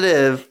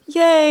positive,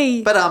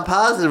 Yay. but I'm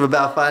positive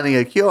about finding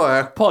a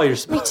cure. Paul, you're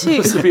supposed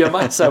too. to be on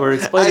my side. We're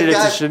explaining it to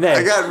Shanae.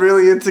 I got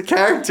really into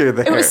character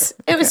there. It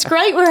was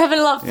great. We're having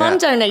a lot of fun Yeah.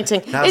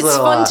 donating. That was It's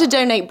a little, fun to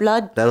donate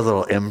blood. That was a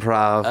little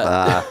improv.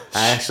 I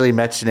actually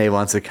met Sinead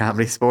once at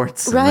Comedy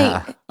Sports. and,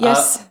 Right.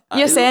 Yes.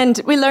 And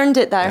we learned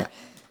it there.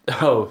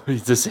 Oh,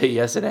 to say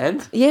yes and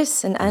end?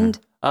 Yes, and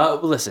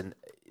Listen,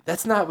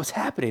 that's not what's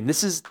happening.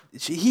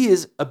 He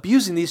is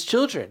abusing these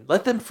children.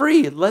 Let them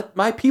free. Let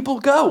my people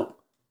go.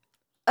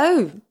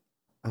 oh,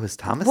 was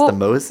Thomas the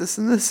Moses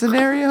in this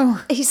scenario?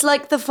 he's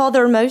like the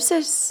father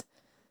Moses.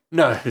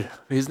 No,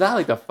 he's not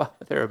like the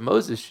father of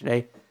Moses,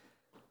 Shanae.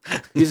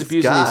 He's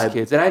abusing God. these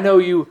kids. And I know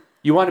you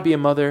want to be a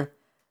mother.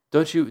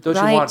 Don't you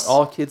Right. want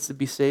all kids to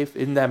be safe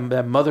in that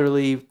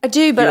motherly I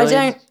do, but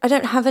feeling? I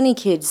don't have any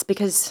kids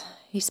because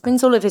he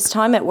spends all of his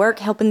time at work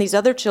helping these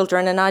other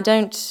children, and I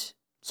don't.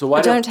 So why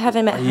I don't have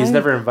him at He's home.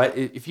 never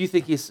invited. If you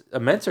think he's a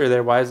mentor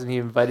there, why hasn't he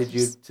invited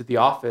you to the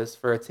office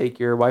for a take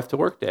your wife to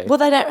work day? Well,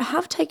 they don't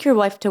have take your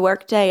wife to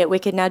work day at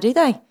W.I.C.K.E.D now, do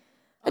they?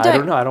 I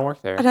don't know. I don't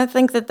work there. I don't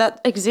think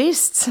that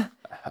exists.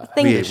 I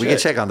think. We can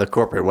check on the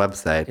corporate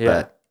website,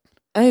 Yeah.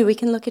 Oh, we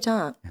can look it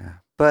up.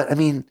 but I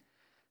mean,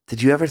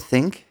 did you ever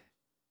think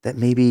that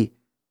maybe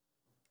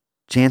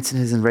Janson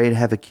isn't ready to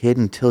have a kid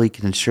until he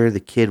can ensure the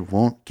kid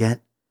won't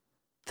get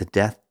the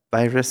death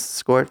virus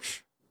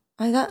scorch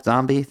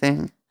zombie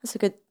thing? That's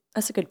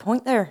a good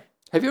point there.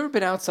 Have you ever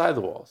been outside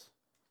the walls?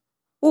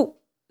 Well,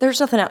 there's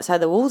nothing outside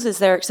the walls, is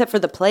there, except for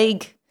the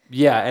plague?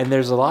 Yeah, and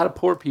there's a lot of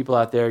poor people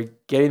out there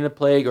getting the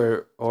plague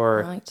or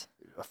Right.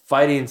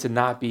 fighting to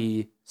not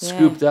be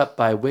scooped up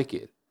by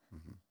W.I.C.K.E.D.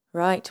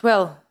 Right.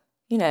 Well,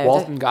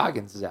 Walton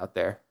Goggins is out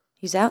there.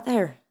 he's out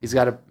there. He's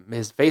got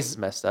his face is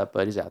messed up,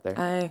 but he's out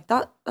there.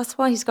 That's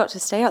why he's got to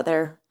stay out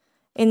there.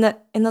 In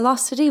the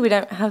lost city, we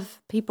don't have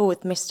people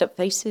with messed up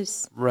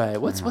faces. Right.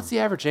 What's the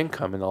average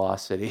income in the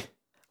lost city?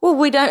 Well,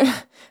 we don't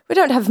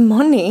have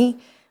money.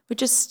 We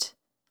just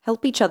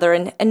help each other,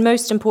 and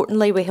most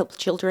importantly, we help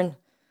children.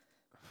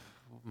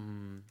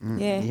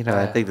 Yeah.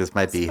 I think this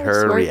might be That's how it's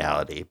her worked.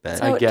 reality,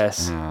 but I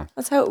guess.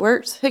 That's how it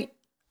works. Hey,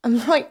 I'm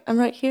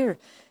right here.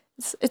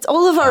 It's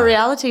all of our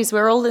realities.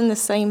 We're all in the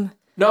same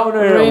No.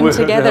 room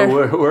together.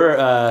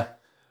 We're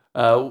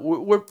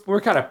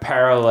kind of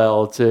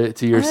parallel to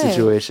your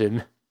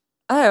situation.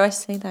 Oh, I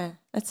see that.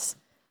 It's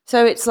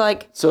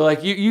like So like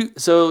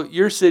so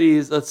your city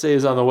is, let's say,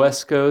 is on the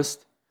West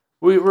Coast.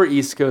 We're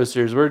East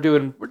Coasters. We're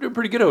doing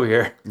pretty good over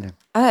here.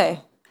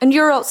 and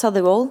you're outside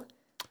the wall,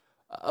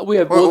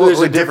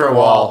 There's a different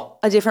wall.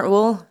 a different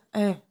wall.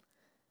 Oh,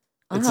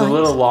 It's a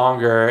little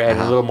longer and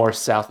a little more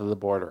south of the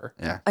border.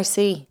 I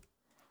see.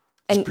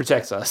 It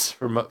protects us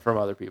from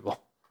other people.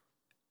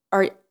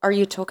 Are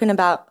you talking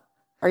about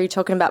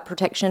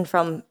protection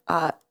from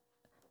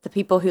the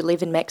people who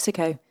live in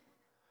Mexico?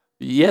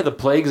 Yeah, the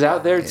plague's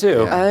out there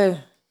too. Yeah. Oh,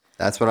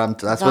 that's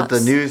what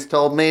the news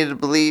told me to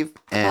believe,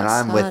 and That's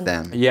I'm fun. with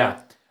them. Yeah.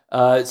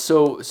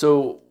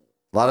 So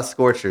A lot of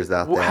scorchers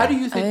out there. how do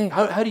you think?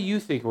 How do you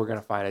think we're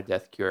gonna find a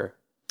death cure?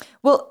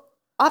 well,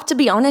 I have to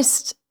be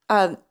honest.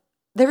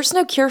 There is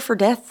no cure for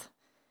death.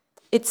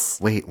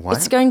 Wait, what?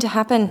 It's going to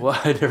happen. Well,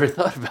 I never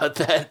thought about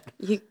that.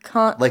 You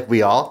can't. Like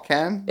we all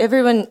can?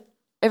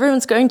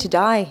 Everyone's going to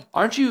die.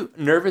 Aren't you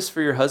nervous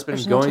for your husband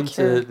There's no going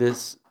cure. to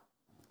this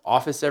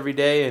office every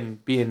day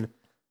and being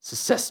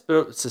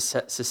susceptible?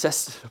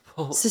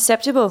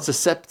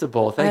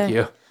 Thank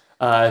you.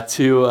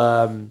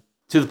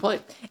 To the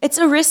plague. It's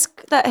a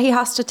risk that he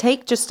has to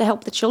take just to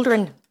help the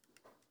children.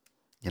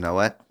 You know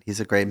what? He's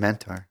a great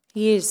mentor.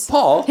 He is.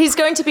 Paul, He's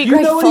going to be a you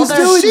great know what he's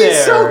father. doing She's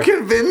there. so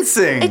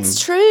convincing. It's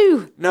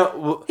true.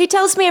 No, He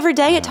tells me every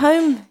day at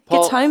home.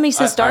 Paul, Gets home, he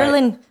says, all right.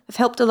 darling, I've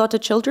helped a lot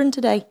of children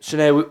today.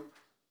 Shanae,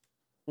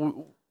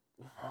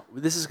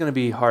 this is going to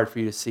be hard for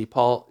you to see.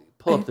 Paul,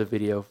 pull up the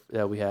video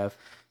that we have.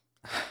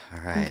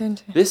 All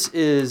right. This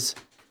is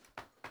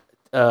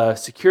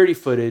security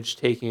footage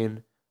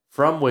taken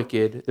from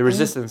Wicked. The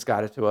Resistance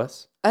got it to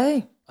us.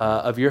 Oh.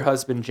 Of your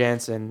husband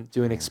Janson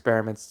doing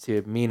experiments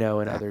to Mino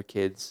and other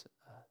kids.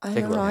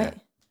 Take a look. Right.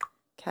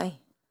 Okay.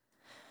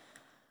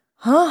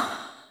 Huh?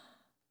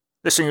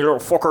 Listen, you little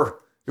fucker.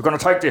 You're going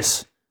to take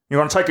this. You're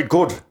going to take it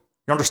good.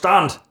 You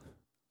understand?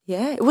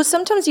 Yeah. Well,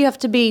 sometimes you have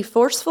to be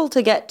forceful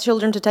to get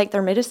children to take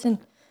their medicine.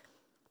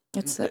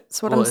 That's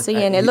what I'm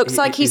seeing. It looks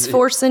like he's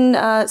forcing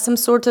some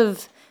sort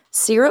of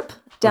syrup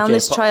down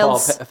this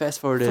child's fast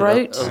forward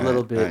throat. a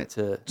little bit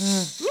to.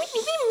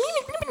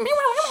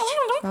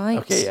 Right.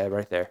 Okay, yeah,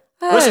 right there.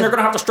 Oh. Listen, you're going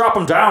to have to strap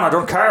him down. I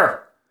don't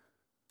care.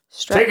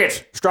 Take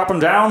it. Strap him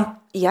down.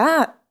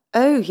 Yeah.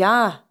 Oh,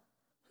 yeah.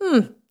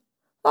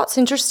 That's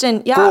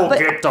interesting. Yeah, Go but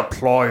get the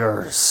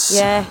pliers.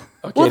 yeah.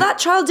 Okay. Well, that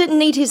child didn't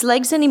need his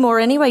legs anymore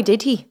anyway,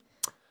 did he?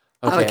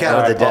 On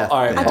account of the death.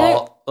 All right, I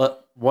Paul.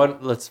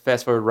 Let's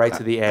fast forward right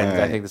to the end. All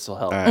right. I think this will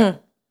help. All right.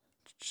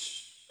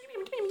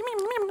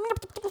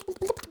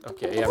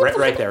 Okay, yeah,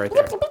 right there. All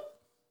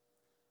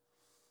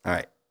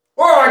right.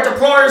 All right, the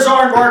pliers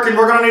aren't working.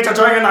 We're going to need to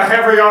bring in a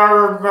heavy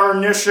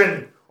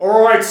ammunition.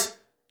 All right,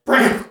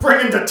 bring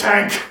in the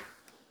tank.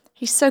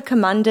 He's so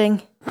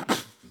commanding,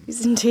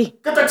 isn't he?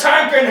 Get the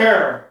tank in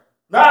here.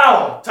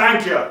 Now,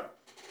 thank you.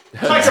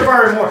 Thank you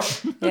very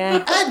much.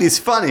 Yeah. And he's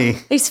funny.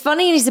 He's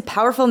funny and he's a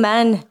powerful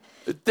man.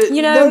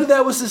 You know- none of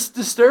that was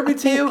disturbing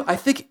to you. I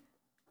think.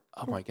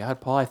 Oh my God,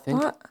 Paul! I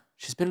think What?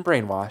 she's been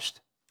brainwashed.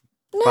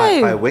 No.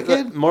 By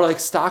Wicked? More like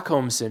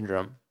Stockholm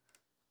syndrome.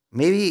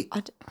 Maybe.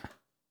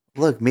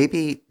 Look,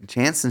 maybe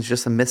Janson's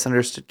just a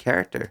misunderstood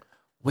character.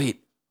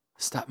 Wait,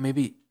 stop.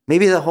 Maybe.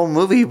 Maybe the whole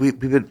movie, we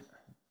would.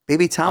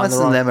 Maybe Thomas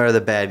and them are the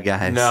bad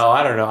guys. No,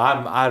 I don't know.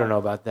 I don't know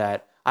about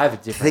that. I have a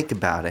different. Think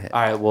about it.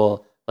 All right.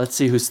 Well, let's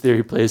see whose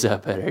theory plays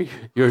out better.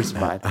 Yours or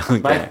mine. Okay.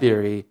 My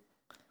theory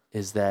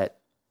is that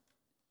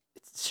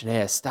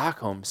Shanae has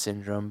Stockholm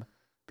syndrome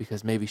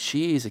because maybe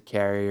she's a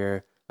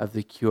carrier of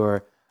the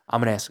cure. I'm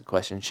gonna ask a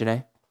question,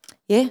 Shanae.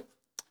 Yeah.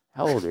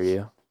 How old are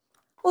you?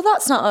 Well,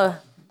 that's not a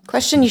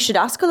question you should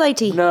ask a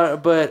lady. No,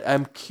 but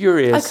I'm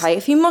curious. Okay,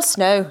 if you must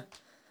know.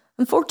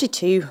 I'm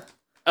 42.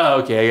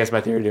 Oh, okay. I guess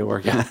my theory didn't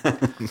work out.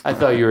 I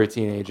thought you were a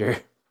teenager.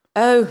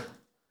 Oh.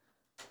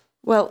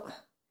 Well,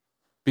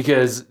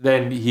 Because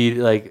then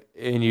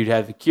and you'd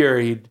have the cure,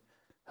 he'd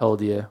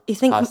hold you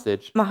think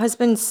hostage. my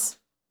husband's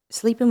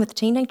sleeping with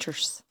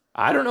teenagers?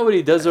 I don't know what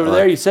he does over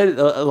there. You said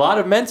a lot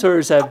of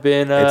mentors have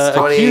been It's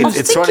 20 accused.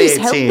 It's I think he's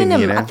 2018, helping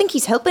him. you know? I think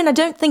he's helping. I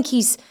don't think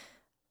he's...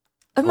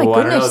 Oh, my I don't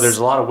goodness. know. There's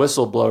a lot of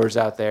whistleblowers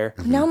out there.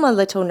 Now I'm a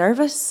little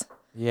nervous.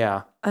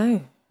 Yeah.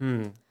 Oh.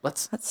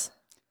 Let's.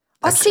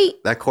 I see.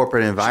 That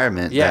corporate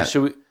environment. Yeah.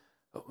 that-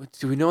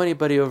 Do we know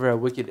anybody over at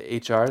Wicked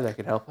HR that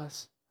could help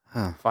us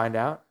Huh. find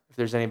out if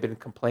there's any been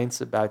complaints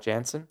about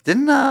Janson?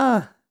 Didn't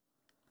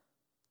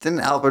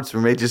Albert's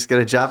roommate just get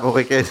a job at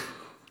Wicked?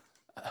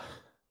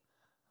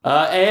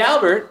 Hey,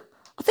 Albert.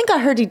 I think I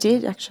heard he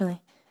did,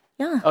 actually.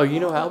 Yeah. Oh, you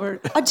know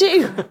Albert? I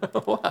do.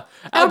 Wow.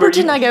 Albert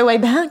you, and I go way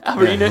back.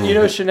 Albert, you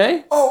know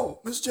Shanae? Oh,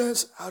 Miss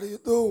Janson, how do you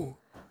do?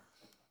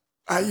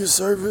 At your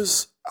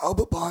service,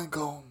 Albert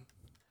Pinecone.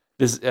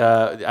 This,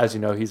 as you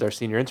know, he's our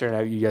senior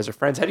intern. You guys are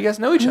friends. How do you guys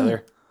know each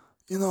other?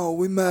 You know,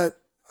 we met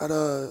at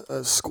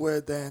a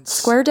square dance.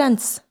 Square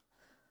dance.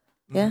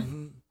 Yeah.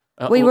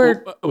 Mm-hmm. We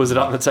were- Was it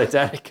on the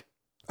Titanic?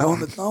 On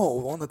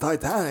the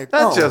Titanic.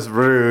 That's no. just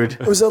rude.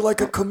 It was at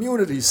like a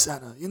community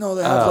center. You know,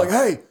 they have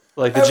hey.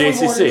 Like the everyone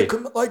in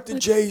JCC. like the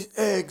J.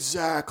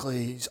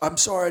 Exactly. I'm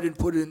sorry I didn't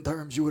put it in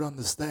terms you would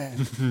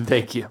understand.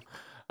 Thank you.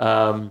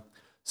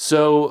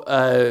 So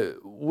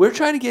we're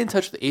trying to get in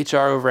touch with HR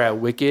over at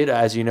Wicked.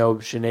 As you know,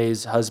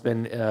 Shanae's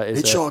husband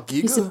is HR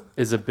Giga?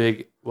 is a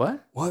big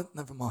what? What?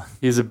 Never mind.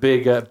 He's a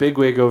big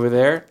wig over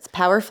there. It's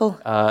powerful.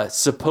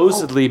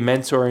 Supposedly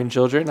mentoring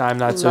children. I'm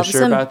not so Loves sure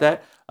them. about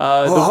that.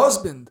 Her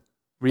husband.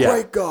 Yeah.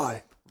 Great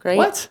guy. Great.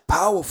 What?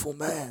 Powerful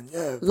man.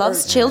 Yeah.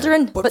 Loves very-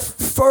 children, But, but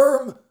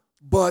firm,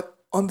 but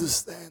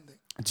understanding.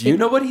 Do you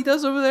know what he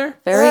does over there?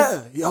 very,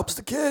 Yeah, he helps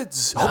the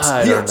kids.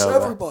 I He don't helps know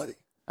that. everybody.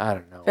 I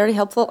don't know. very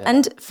helpful.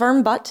 And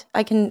firm butt.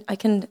 I can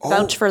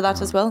vouch for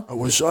that as well. I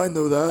wish I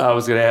knew that. I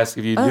was going to ask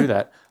if you knew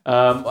that.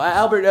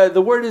 Albert,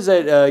 the word is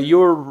that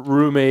your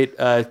roommate,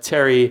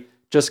 Terry,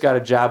 just got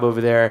a job over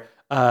there.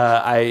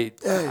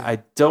 I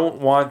don't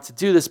want to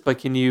do this, but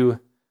can you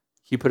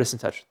put us in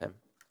touch with him?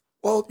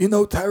 Well, you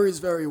know, Terry's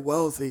very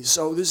wealthy,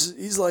 so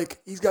he's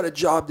got a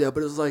job there,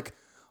 but it's like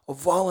a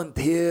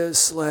volunteer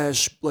 /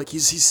 like he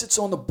sits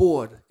on the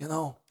board, you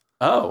know.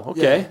 Oh,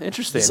 okay. Yeah.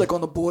 Interesting. He's like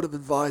on the board of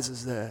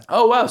advisors there.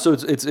 Oh, wow. So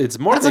it's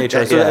more than That's HR.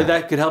 okay, So yeah.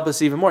 that could help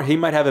us even more. He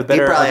might have a He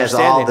better probably has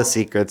understanding. all the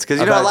secrets because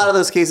you know about- a lot of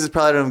those cases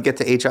probably don't get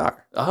to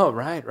HR. Oh,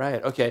 right.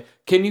 Okay.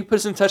 Can you put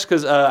us in touch?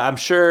 Because I'm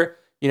sure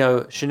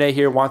Shanae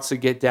here wants to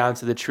get down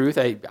to the truth.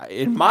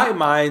 In my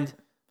mind,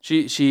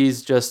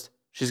 she's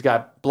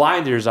got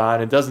blinders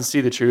on and doesn't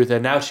see the truth,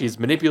 and now she's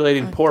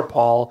manipulating poor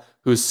Paul,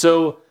 who's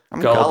so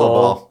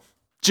gullible.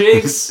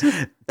 Jinx!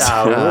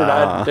 No, we're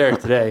not there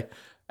today.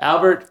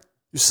 Albert,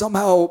 you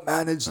somehow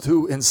managed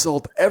to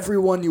insult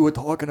everyone you were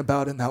talking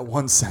about in that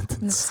one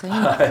sentence.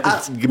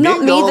 Not me,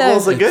 though.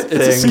 Is a good thing.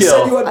 It's a You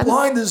skill. said you had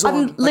blinders on.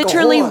 I'm like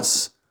literally a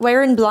horse.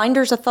 wearing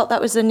blinders. I thought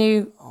that was a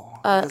new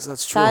I guess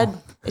that's true. fad.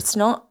 It's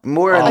not.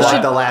 More in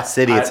like the last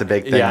city, it's a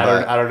big thing.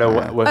 Yeah, I don't know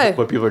Oh.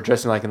 what people are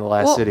dressing like in the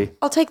last Well, city.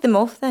 I'll take them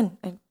off then.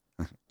 Oh,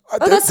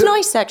 They're- that's they're-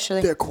 nice,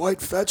 actually. They're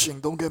quite fetching.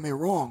 Don't get me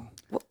wrong.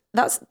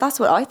 That's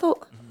what I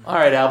thought. All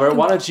right, Albert,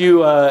 why don't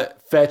you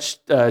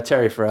fetch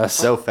Terry for us?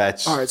 So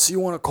fetch. All right, so you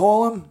want to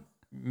call him?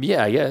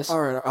 Yeah, I guess.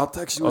 All right, I'll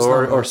text you his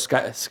Or number.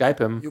 Skype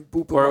him. You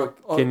boop him Or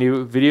up. can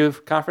you video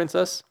conference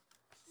us?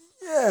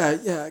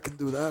 Yeah, I can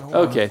do that. Hold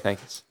on. Okay,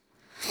 thanks.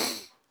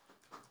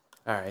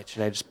 All right,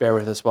 should I just bear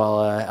with us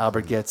while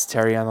Albert gets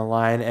Terry on the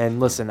line? And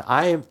listen,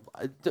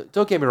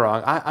 don't get me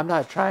wrong. I'm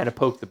not trying to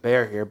poke the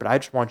bear here, but I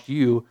just want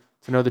you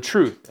to know the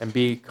truth and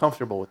be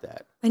comfortable with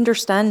that. I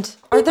understand.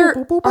 Are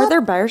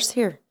there bears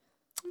here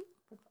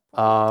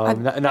Not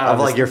Of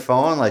like your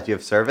phone, like you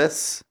have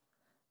service?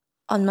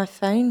 on my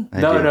phone?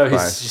 No,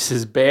 he's just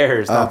his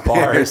bears, not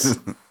bars.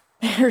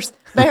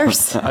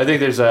 Bears. I think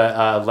there's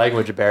a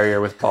language barrier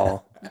with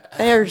Paul.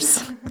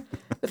 Bears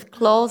with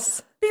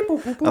claws.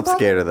 I'm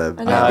scared of them.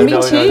 Me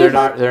too. There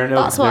are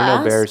no That's what I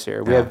asked. bears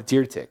here. We have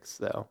deer ticks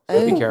though.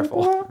 So be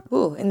careful.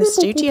 Ooh, in the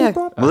studio.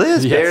 Well,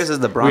 there's Yes. bears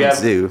in the Bronx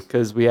Zoo.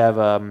 Because we have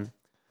a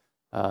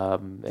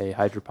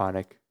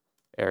hydroponic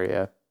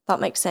area. That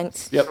makes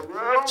sense. Yep.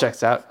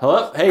 Checks out.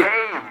 Hello? Hey.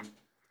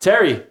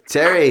 Terry.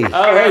 Terry.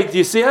 Oh, hey, do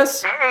you see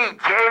us? Hey,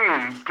 Terry,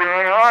 what's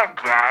going on,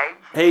 guys?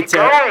 Hey, How's it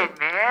going,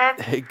 man?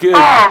 Hey, good.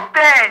 Oh,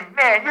 Ben,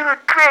 man, you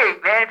look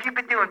great, man. If you've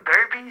been doing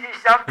burpees or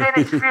something,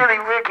 it's really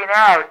working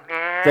out,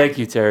 man. Thank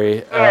you, Terry.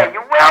 Yeah,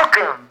 you're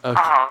welcome.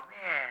 okay. Oh,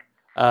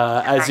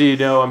 man. As you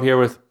know, I'm here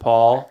with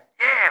Paul.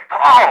 Yeah,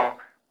 Paul.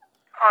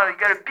 Oh, you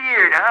got a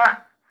beard, huh?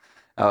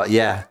 Oh,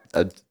 yeah.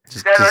 Just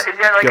Is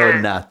that like go a,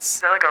 nuts.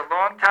 Is that like a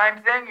long time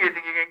thing? Or you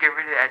think you're going to get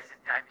rid of that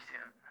sometime soon?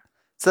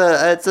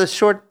 It's a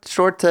short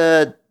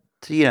to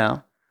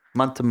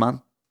month to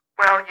month.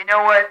 Well, you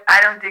know what? I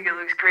don't think it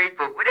looks great,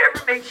 but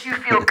whatever makes you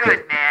feel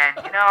good, man.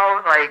 You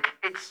know, like,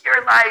 it's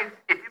your life.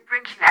 If it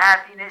brings you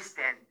happiness,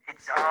 then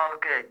it's all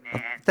good,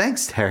 man.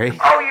 Thanks, Terry.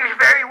 Oh, you're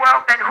very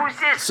welcome. Who's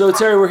this? So,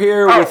 Terry, we're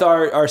here with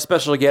our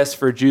special guest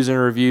for Jews and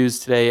Reviews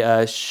today,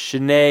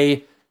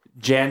 Shanae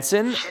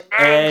Janson.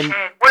 Shanae.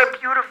 What a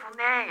beautiful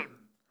name.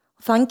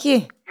 Thank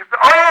you.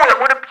 Oh,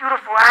 what a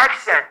beautiful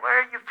accent.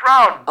 Where are you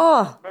from?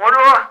 Oh.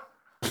 Mordor?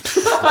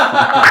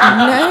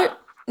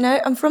 No,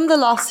 I'm from the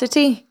Lost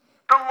City.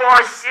 The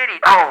Lost City.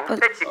 Oh,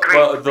 that's a great.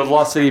 Well, the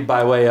Lost City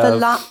by way of The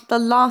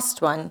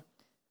last one.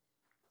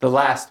 the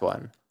last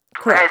one.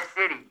 Lost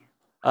City.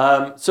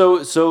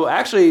 So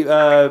actually,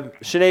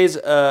 Shanae's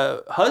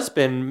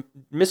husband,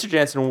 Mr.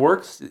 Janson,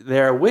 works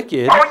there at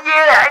W.I.C.K.E.D. Oh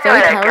yeah, I know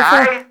Very that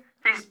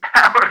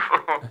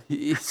powerful. guy.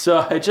 He's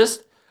powerful.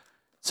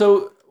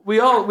 So we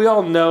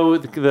all know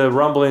the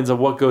rumblings of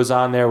what goes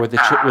on there with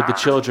the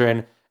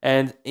children,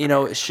 and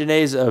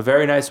Shanae's a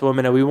very nice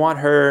woman, and we want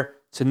her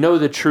to know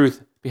the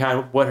truth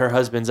behind what her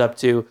husband's up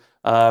to.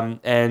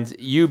 And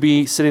you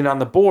be sitting on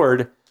the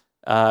board,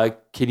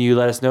 can you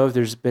let us know if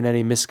there's been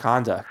any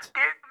misconduct?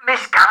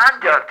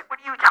 Misconduct? What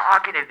are you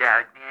talking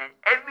about, man?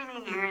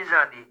 Everything here is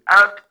on the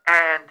up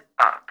and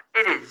up.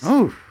 It is.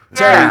 Ooh.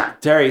 Yeah.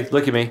 Terry,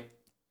 look at me.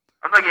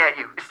 I'm looking at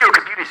you. It's still a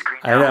computer screen.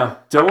 I know.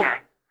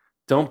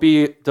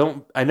 Okay.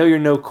 Don't. I know you're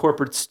no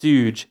corporate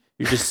stooge.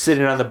 You're just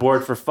sitting on the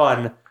board for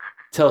fun.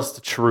 Tell us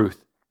the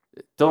truth.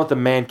 Don't let the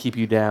man keep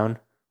you down.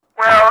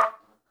 Well,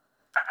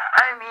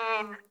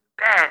 I mean,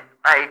 Ben,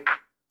 like,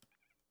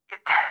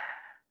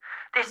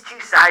 there's two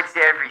sides to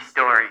every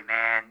story,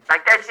 man.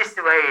 Like, that's just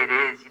the way it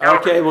is, you know?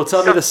 Okay, well,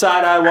 tell me the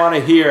side I want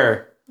to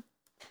hear.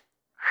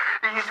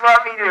 You just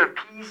want me to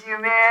appease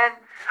you, man?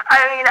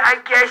 I mean,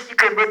 I guess you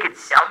could look at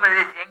some of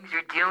the things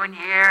you're doing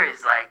here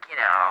as, like,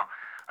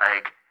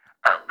 like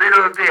a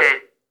little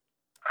bit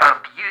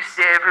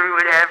abusive or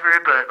whatever,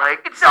 but,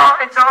 like, it's all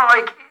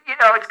like,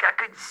 it's got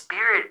good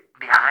spirit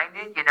behind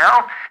it,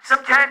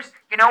 Sometimes,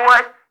 you know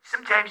what?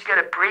 Sometimes you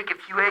gotta break a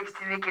few eggs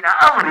to make an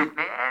omelet,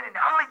 man. And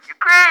omelets are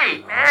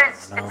great, man.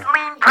 It's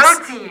lean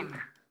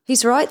protein.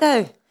 He's right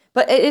though,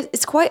 but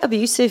it's quite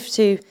abusive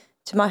to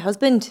my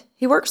husband.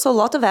 He works a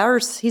lot of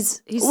hours.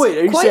 He's Wait,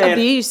 are you quite saying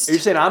abused. Are you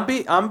saying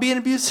I'm being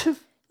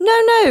abusive?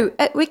 No,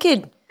 at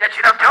W.I.C.K.E.D. That's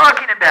what I'm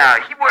talking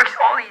about. He works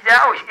all these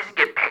hours. He doesn't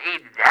get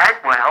paid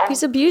that well.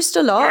 He's abused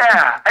a lot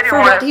Yeah, I didn't for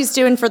wanna- what he's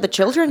doing for the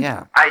children.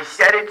 Yeah. I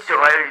said it so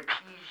I would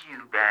appease you,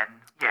 Ben.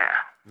 Yeah.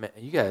 Man,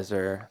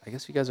 I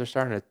guess you guys are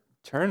starting to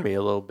turn me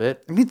a little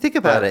bit. I mean, think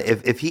about it.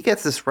 If he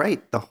gets this right,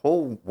 the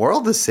whole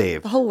world is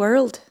saved. The whole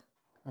world.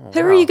 Oh, Who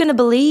are you going to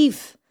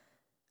believe?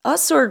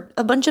 Us or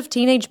a bunch of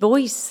teenage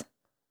boys?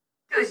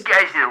 Those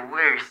guys are the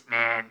worst,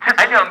 man.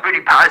 I know I'm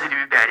pretty positive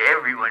about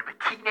everyone, but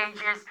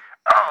teenagers,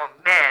 Oh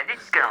man, they're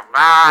just gonna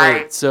lie.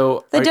 Wait,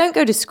 so They don't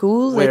go to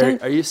school. Wait, they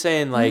don't. are you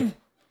saying like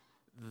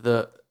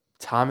the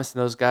Thomas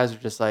and those guys are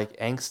just like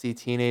angsty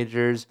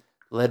teenagers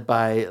led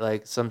by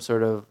like some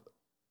sort of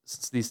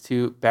these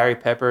two, Barry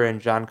Pepper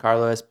and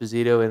Giancarlo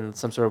Esposito, in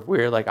some sort of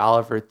weird like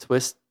Oliver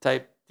Twist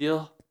type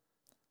deal?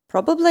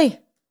 Probably.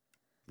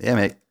 Yeah,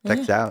 mate.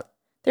 Checks out.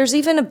 There's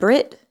even a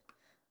Brit.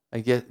 I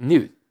guess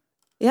Newt.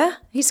 Yeah,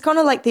 he's kind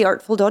of like the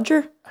Artful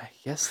Dodger. I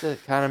guess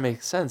that kind of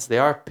makes sense. They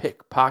are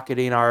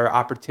pickpocketing our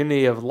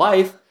opportunity of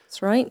life.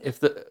 That's right.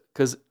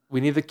 Because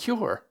we need the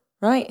cure.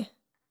 Right.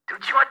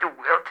 Don't you want the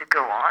world to go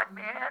on,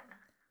 man?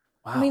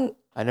 Wow. I mean,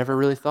 I never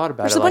really thought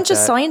about there's it. a bunch like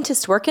of that.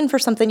 scientists working for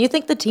something. You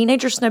think the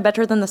teenagers know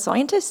better than the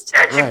scientists?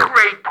 That's Right. a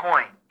great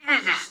point. You're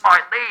just a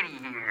smart lady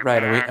here,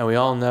 Right, man. and we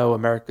all know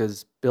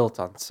America's built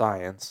on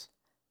science.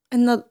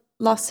 And the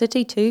Lost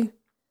City too.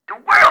 The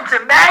world's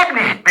a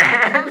magnet,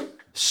 man.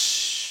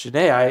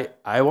 Shanae,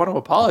 I want to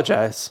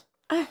apologize.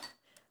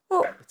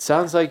 Well, It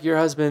sounds like your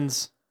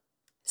husband's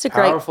he's a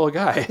powerful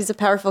guy. He's a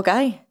powerful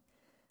guy.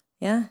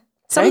 Yeah.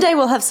 Someday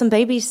we'll have some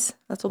babies.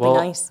 That'll Well,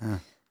 be nice.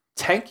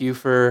 Thank you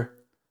for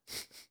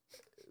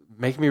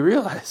making me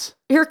realize.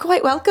 You're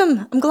quite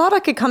welcome. I'm glad I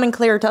could come and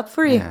clear it up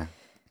for you. Yeah.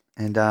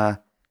 And What are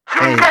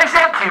hey, you guys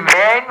up to,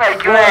 man?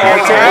 Like, you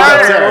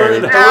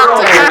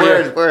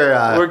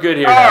We're good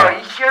here Oh, now.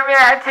 you sure, man?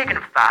 I'm taking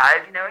a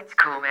 5. You know, it's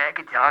cool, man. I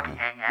can talk and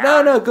hang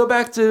out. No, go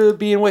back to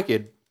being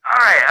wicked. All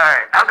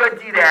right. I'll go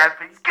do that.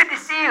 But it's good to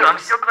see you. I'm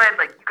so glad,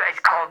 like, you guys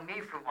called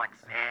me for once,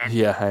 man.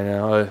 Yeah, I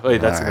know.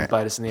 Wait, that's All going right. to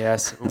bite us in the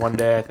ass one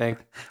day, I think.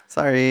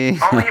 sorry.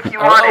 Only if you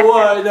want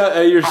it.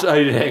 No, you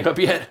didn't hang up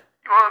yet.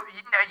 Well,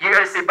 you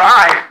gotta say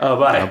bye. Oh,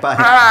 bye. Bye.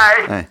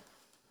 Bye. Bye.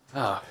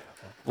 Oh,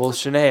 well,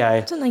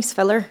 Shanae, He's a nice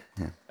feller.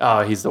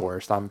 he's the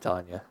worst, I'm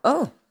telling you.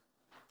 Oh.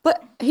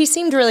 But he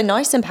seemed really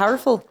nice and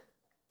powerful.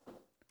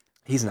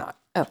 He's not.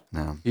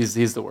 No.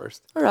 He's the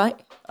worst. All right.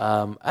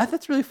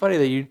 That's really funny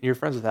that you're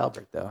friends with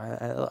Albert,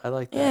 though. I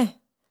like that. Yeah.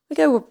 We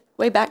go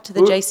way back to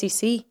the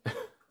JCC.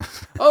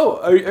 Oh,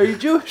 are you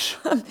Jewish?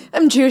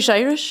 I'm Jewish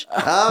Irish.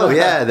 Oh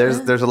yeah,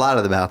 there's a lot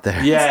of them out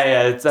there.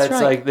 Yeah. That's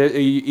right. like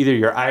either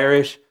you're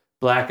Irish,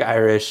 Black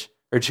Irish,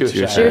 or Jewish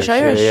Irish. Jewish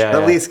Irish. Yeah, The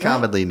yeah. least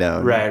commonly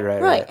known.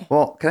 Right.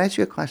 Well, can I ask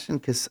you a question?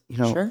 Because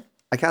Sure.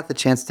 I got the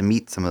chance to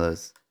meet some of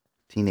those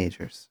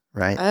teenagers,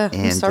 right? Oh,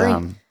 I'm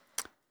sorry.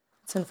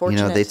 It's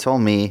unfortunate. they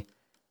told me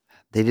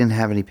they didn't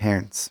have any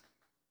parents,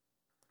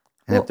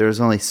 and Well- if there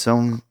was only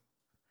some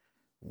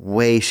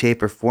way,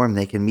 shape, or form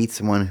they can meet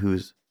someone who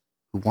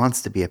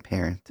wants to be a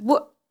parent.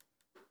 What?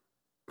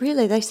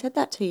 Really? They said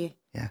that to you?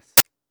 Yes.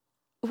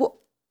 What?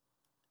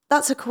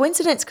 That's a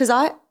coincidence because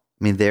I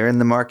mean, they're in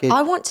the market.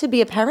 I want to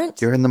be a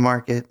parent. You're in the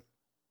market.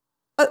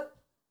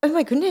 Oh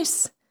my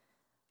goodness.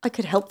 I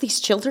could help these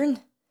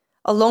children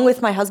along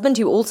with my husband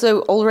who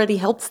also already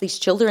helps these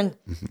children.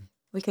 Mm-hmm.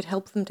 We could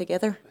help them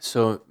together.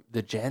 So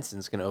the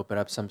Jansons going to open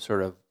up some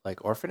sort of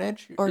like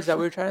orphanage? Is that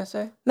what you're trying to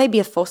say? Maybe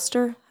a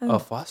foster home. A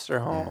foster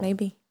home.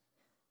 Maybe.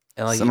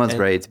 And like, Someone's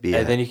ready to be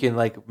And a- then you can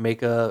like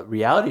make a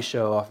reality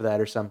show off of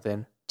that or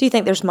something. Do you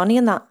think there's money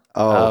in that?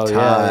 Oh, Oh, tons.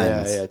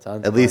 yeah,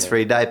 tons At of least money.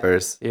 free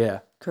diapers.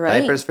 Yeah.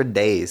 Great. Diapers for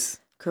days.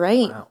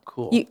 Great. Wow,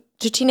 cool.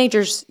 Do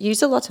teenagers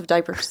use a lot of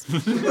diapers?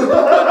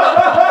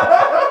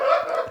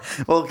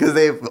 Well, because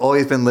they've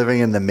always been living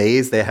in the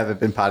maze, they haven't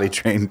been potty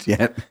trained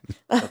yet.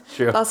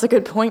 True. That's a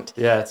good point.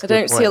 Yeah, it's a I good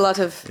don't see a point. lot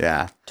of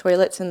Yeah.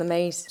 toilets in the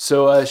maze.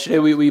 So,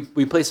 Shanae,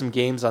 we play some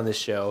games on this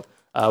show.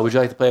 Would you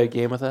like to play a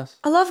game with us?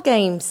 I love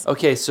games.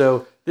 Okay,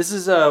 so this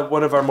is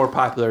one of our more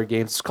popular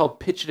games. It's called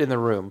Pitch It in the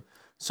Room.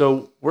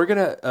 So we're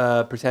going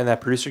to pretend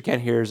that producer Ken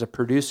here is a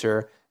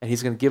producer, and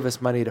he's going to give us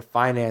money to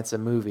finance a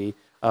movie.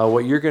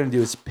 What you're going to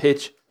do is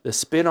pitch the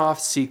spin-off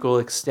sequel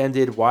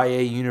extended YA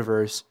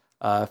universe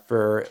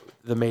for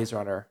The Maze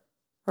Runner.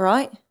 All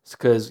right.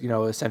 Because,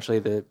 essentially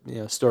the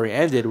story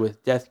ended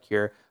with Death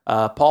Cure.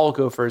 Paul will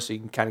go first so you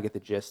can kind of get the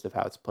gist of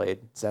how it's played.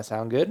 Does that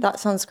sound good? That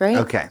sounds great.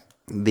 Okay.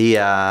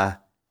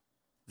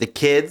 The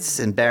kids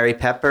and Barry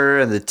Pepper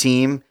and the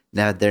team,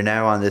 they're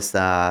now on this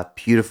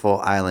beautiful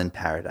island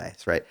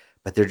paradise, right?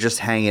 But they're just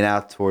hanging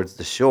out towards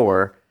the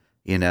shore,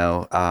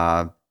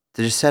 to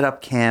just set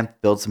up camp,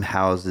 build some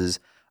houses.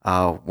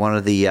 One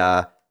of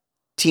the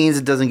teens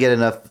that doesn't get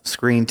enough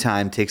screen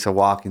time takes a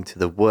walk into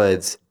the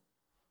woods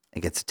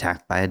and gets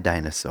attacked by a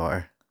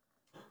dinosaur.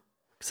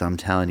 So I'm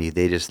telling you,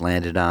 they just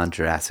landed on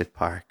Jurassic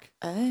Park.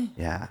 Oh.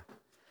 Yeah.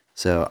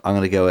 So I'm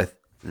going to go with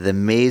The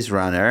Maze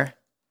Runner,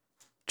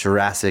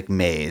 Jurassic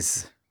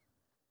Maze.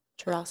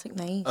 Jurassic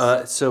Maze.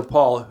 So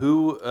Paul,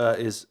 who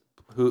is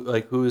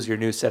your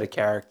new set of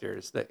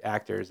characters, the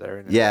actors that are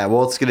in it? Yeah,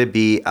 well, it's going to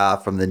be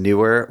from the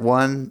newer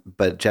one,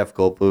 but Jeff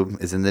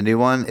Goldblum is in the new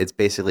one. It's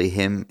basically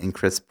him and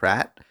Chris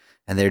Pratt,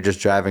 and they're just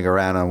driving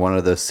around on one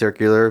of those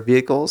circular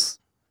vehicles.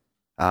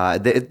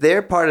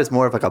 Their part is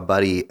more of like a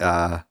buddy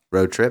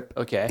road trip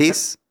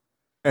piece.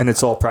 And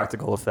it's all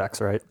practical effects,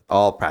 right?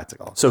 All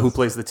practical. So who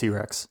plays the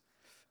T-Rex?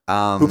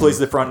 Who plays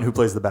the front and who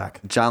plays the back?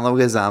 John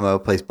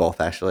Leguizamo plays both,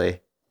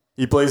 actually.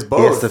 He plays He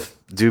both. has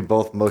to do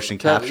both motion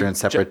capture and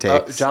separate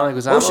takes. John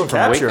Leguizamo Motion from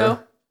capture.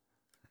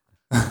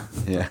 Waco?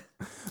 Yeah.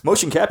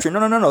 Motion capture?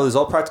 No. There's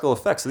all practical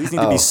effects. So these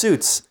need to be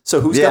suits.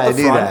 So who's Yeah, got I the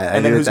knew front, that. I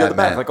and then knew who's what got the that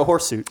back, meant. like a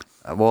horse suit?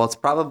 Well, it's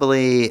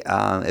probably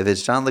if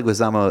it's John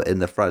Leguizamo in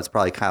the front, it's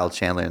probably Kyle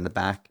Chandler in the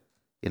back.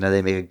 You know,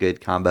 they make a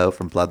good combo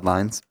from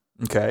Bloodlines.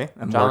 Okay.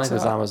 And John works out.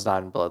 Leguizamo's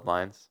not in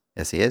Bloodlines.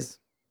 Yes, he is.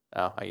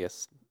 Oh, I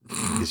guess.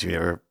 Because you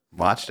never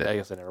watched I it.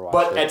 guess I never watched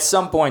But it. at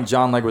some point,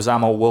 John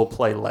Leguizamo will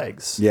play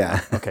legs.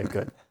 Yeah. Okay,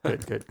 good.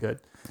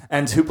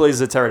 And who plays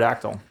the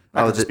pterodactyl?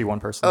 That could just be one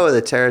person. Oh,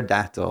 the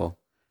pterodactyl.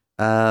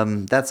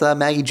 That's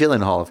Maggie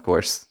Gyllenhaal, of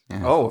course.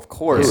 Yeah. Oh, of Ooh,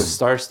 course. a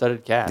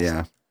star-studded cast.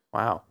 Yeah.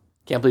 Wow.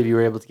 Can't believe you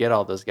were able to get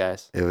all those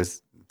guys. It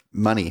was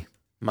money.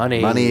 Money.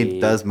 Money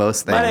does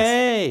most things.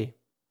 Money.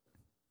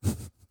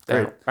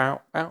 Great.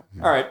 Bow, bow,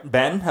 bow. All right,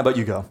 Ben, how about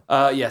you go?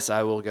 Yes,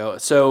 I will go.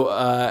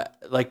 So,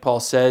 like Paul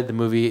said, the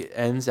movie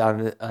ends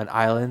on an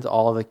island.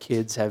 Most of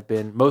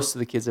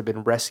the kids have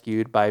been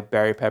rescued by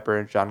Barry Pepper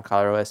and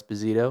Giancarlo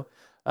Esposito,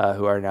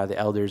 who are now the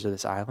elders of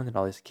this island, and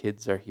all these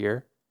kids are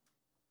here.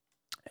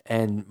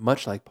 And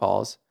much like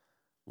Paul's,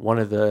 one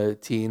of the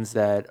teens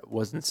that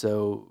wasn't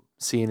so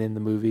seen in the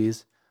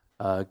movies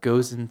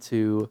goes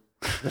into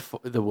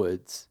the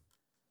woods.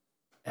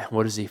 And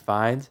what does he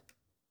find?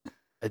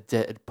 A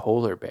dead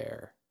polar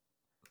bear.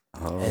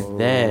 Oh. And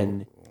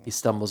then he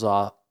stumbles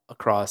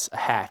across a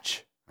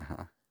hatch.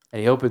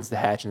 And he opens the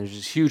hatch, and there's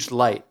this huge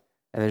light,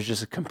 and there's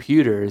just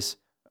computers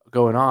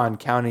going on,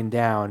 counting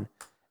down.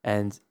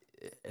 And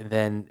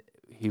then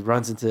he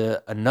runs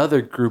into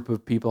another group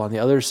of people on the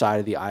other side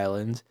of the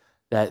island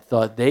that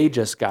thought they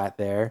just got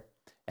there.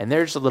 And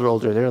they're just a little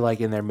older. They're like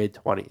in their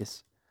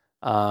mid-20s.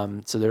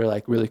 So they're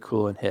like really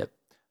cool and hip.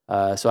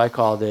 So I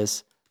call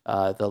this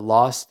the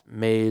Lost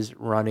Maze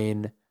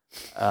Running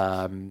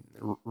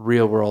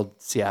Real World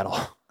Seattle.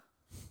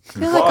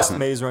 Lost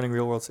Maze Running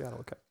Real World Seattle.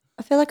 Okay.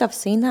 I feel like I've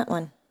seen that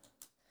one.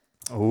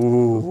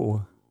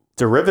 Ooh,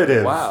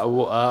 derivative.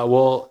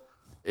 Wow.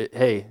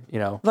 Hey,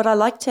 But I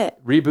liked it.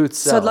 reboots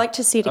sell. So I'd like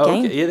to see it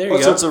again. Okay. Yeah, there you Oh,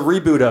 go. so it's a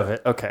reboot of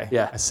it. Okay.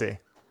 Yeah. I see.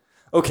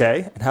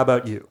 Okay, and how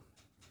about you?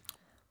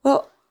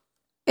 Well,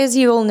 as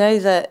you all know,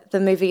 the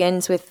movie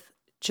ends with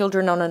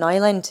children on an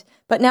island.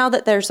 But now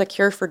that there's a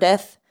cure for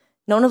death,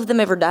 none of them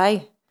ever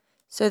die.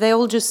 So they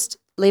all just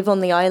live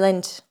on the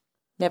island,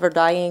 never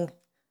dying,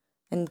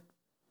 and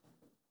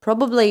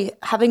probably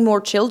having more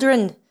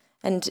children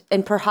and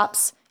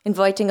perhaps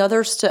inviting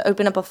others to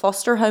open up a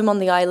foster home on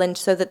the island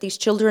so that these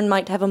children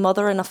might have a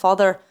mother and a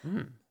father,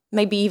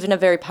 maybe even a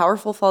very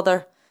powerful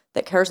father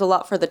that cares a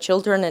lot for the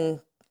children and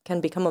can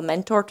become a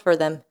mentor for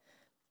them.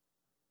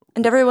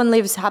 And everyone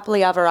lives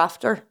happily ever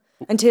after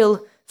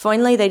until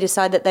finally they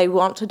decide that they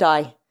want to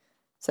die.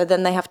 So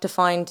then they have to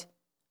find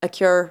a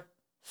cure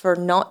for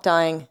not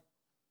dying.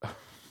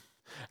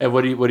 And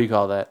what do you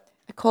call that?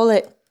 I call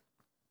it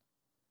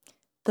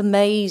the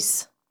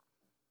maze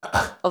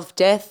of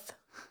death.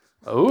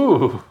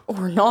 Ooh.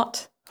 Or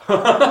not.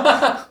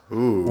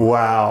 Ooh.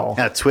 Wow.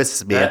 Kind of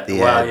twists me at the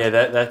Wow, end.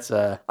 yeah, that's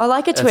I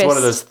like a that's twist. one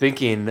of those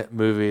thinking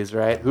movies,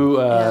 right?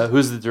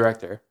 Who's the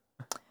director?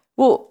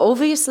 Well,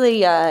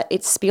 obviously,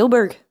 it's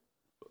Spielberg.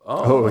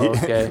 Oh,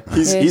 okay.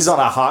 He's on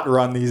a hot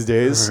run these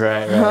days.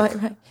 Right.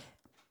 Right.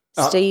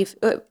 Steve,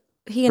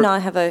 he and I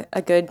have a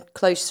good,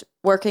 close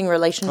working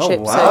relationship.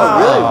 Oh, So wow.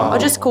 Really? I'll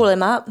just call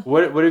him up.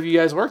 What have you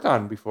guys worked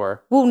on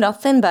before? Well,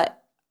 nothing, but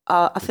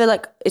I feel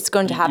like it's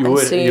going to happen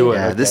soon. You would.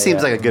 Yeah, this Okay,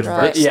 seems like a good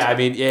Right. first. Yeah, I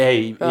mean,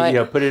 hey,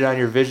 Right. put it on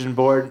your vision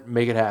board,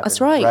 make it happen. That's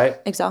right.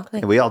 Right?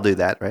 Exactly. We all do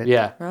that, right?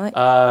 Yeah. Right.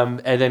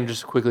 And then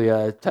just quickly,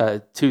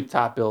 two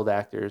top billed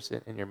actors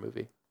in your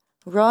movie.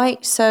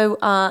 Right. So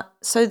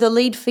the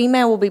lead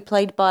female will be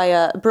played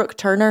by Brooke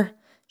Turner.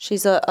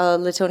 She's a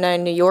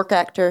little-known New York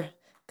actor,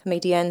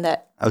 comedian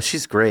that Oh,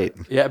 she's great.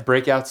 Yeah,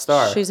 breakout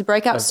star. she's a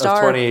breakout of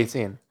star.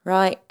 2018.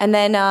 Right. And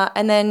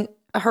then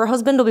her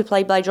husband will be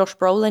played by Josh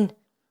Brolin.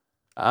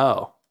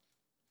 Oh.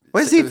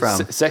 Where's he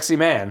from? Sexy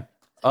man.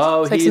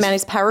 Oh, Sexy man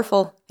is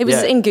powerful. He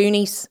was Yeah. in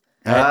Goonies.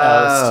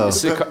 Oh.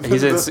 He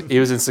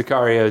was in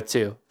Sicario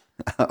too.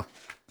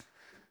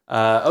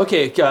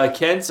 Okay,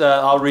 Kent,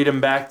 I'll read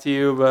them back to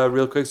you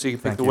real quick so you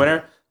can pick the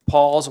winner.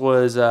 Paul's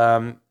was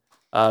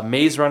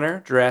Maze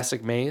Runner,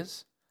 Jurassic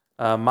Maze.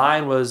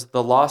 Mine was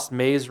The Lost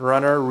Maze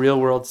Runner, Real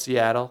World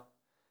Seattle.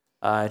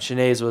 And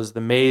Shanae's was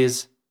The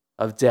Maze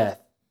of Death.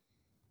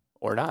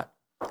 Or not.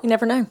 You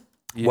never know.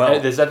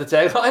 Is that the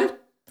tagline?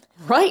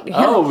 Right.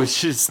 Yeah. Oh,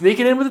 she's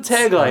sneaking in with a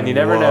tagline. You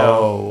never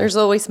know. There's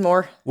always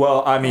more.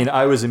 Well, I mean,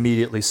 I was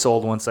immediately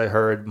sold once I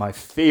heard my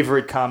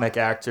favorite comic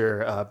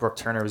actor, Brooke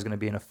Turner, was going to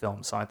be in a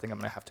film. So I think I'm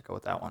going to have to go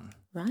with that one.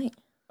 Right.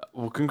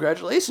 Well,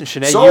 congratulations,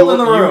 Shanae. Sold in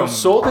the room. You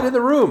sold it in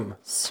the room.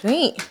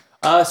 Sweet.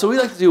 So we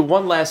like to do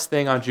one last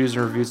thing on Jews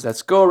and Reviews.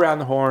 That's go around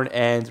the horn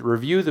and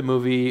rate the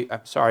movie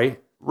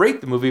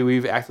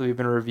we've actively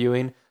been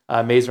reviewing,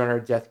 Maze Runner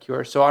Death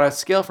Cure. So on a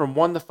scale from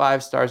 1 to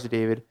 5 stars to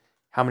David,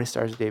 how many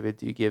stars, David,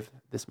 do you give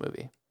this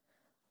movie?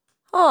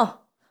 Oh,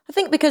 I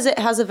think because it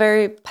has a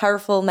very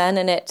powerful man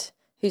in it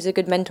who's a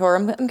good mentor,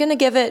 I'm going to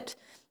give it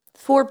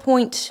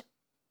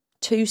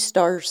 4.2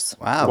 stars.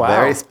 Wow,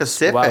 very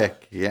specific. Wow.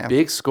 Yeah.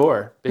 Big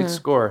score. Big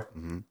score.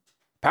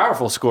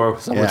 Powerful score,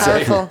 some would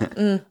say.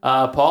 Powerful.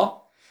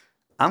 Paul?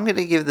 I'm going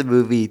to give the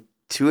movie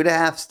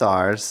 2.5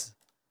 stars.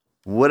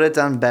 Would have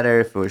done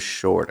better if it was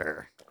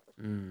shorter.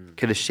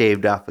 Could have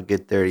shaved off a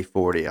good 30,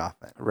 40 off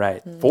it.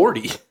 Right.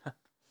 40?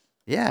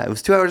 Yeah, it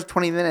was 2 hours,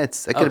 20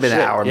 minutes. That could have been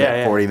an hour,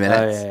 40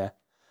 minutes. Oh, yeah.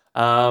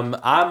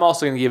 I'm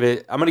also going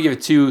to give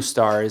it 2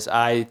 stars.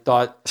 I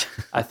thought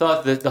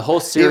that the whole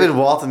series... Even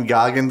Walton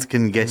Goggins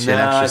can get you an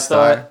extra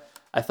star.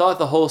 I thought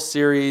the whole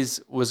series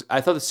was...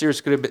 I thought the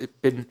series could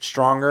have been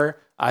stronger.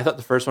 I thought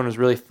the first one was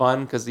really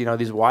fun because, these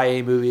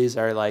YA movies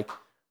are like,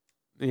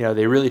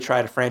 they really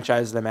try to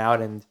franchise them out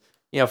and,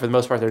 for the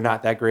most part, they're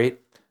not that great.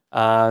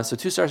 So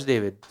 2 stars,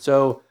 David.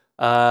 So,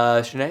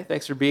 Shanae,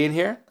 thanks for being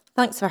here.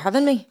 Thanks for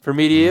having me. From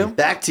me to you.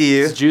 Back to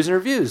you. This is Jews and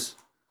Reviews.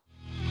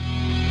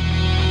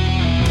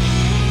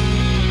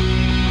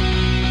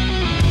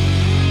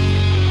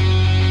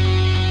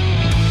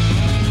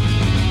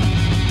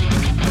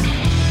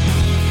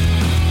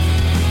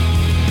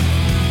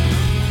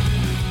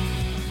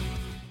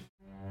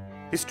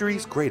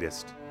 History's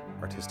greatest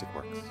artistic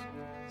works.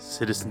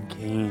 Citizen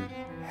Kane.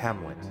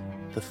 Hamlet.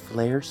 The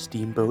Flair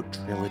Steamboat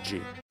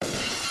Trilogy.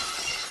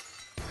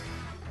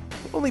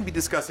 We'll only be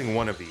discussing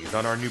one of these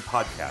on our new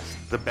podcast,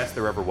 The Best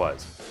There Ever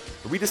Was,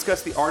 where we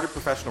discuss the art of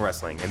professional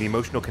wrestling and the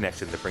emotional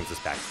connection that brings us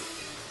back to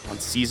it. On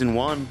Season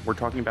 1, we're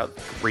talking about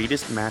the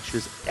greatest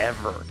matches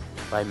ever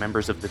by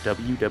members of the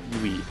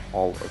WWE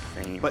Hall of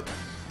Fame. But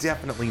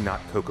definitely not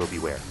Coco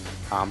Beware.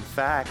 I'm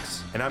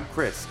Fax. And I'm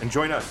Chris, and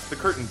join us, the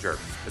Curtain Jerks,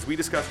 as we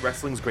discuss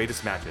wrestling's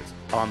greatest matches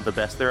on The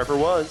Best There Ever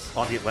Was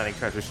on the Atlantic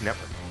Transmission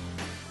Network.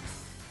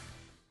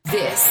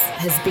 This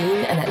has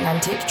been an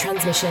Atlantic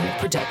Transmission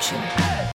production.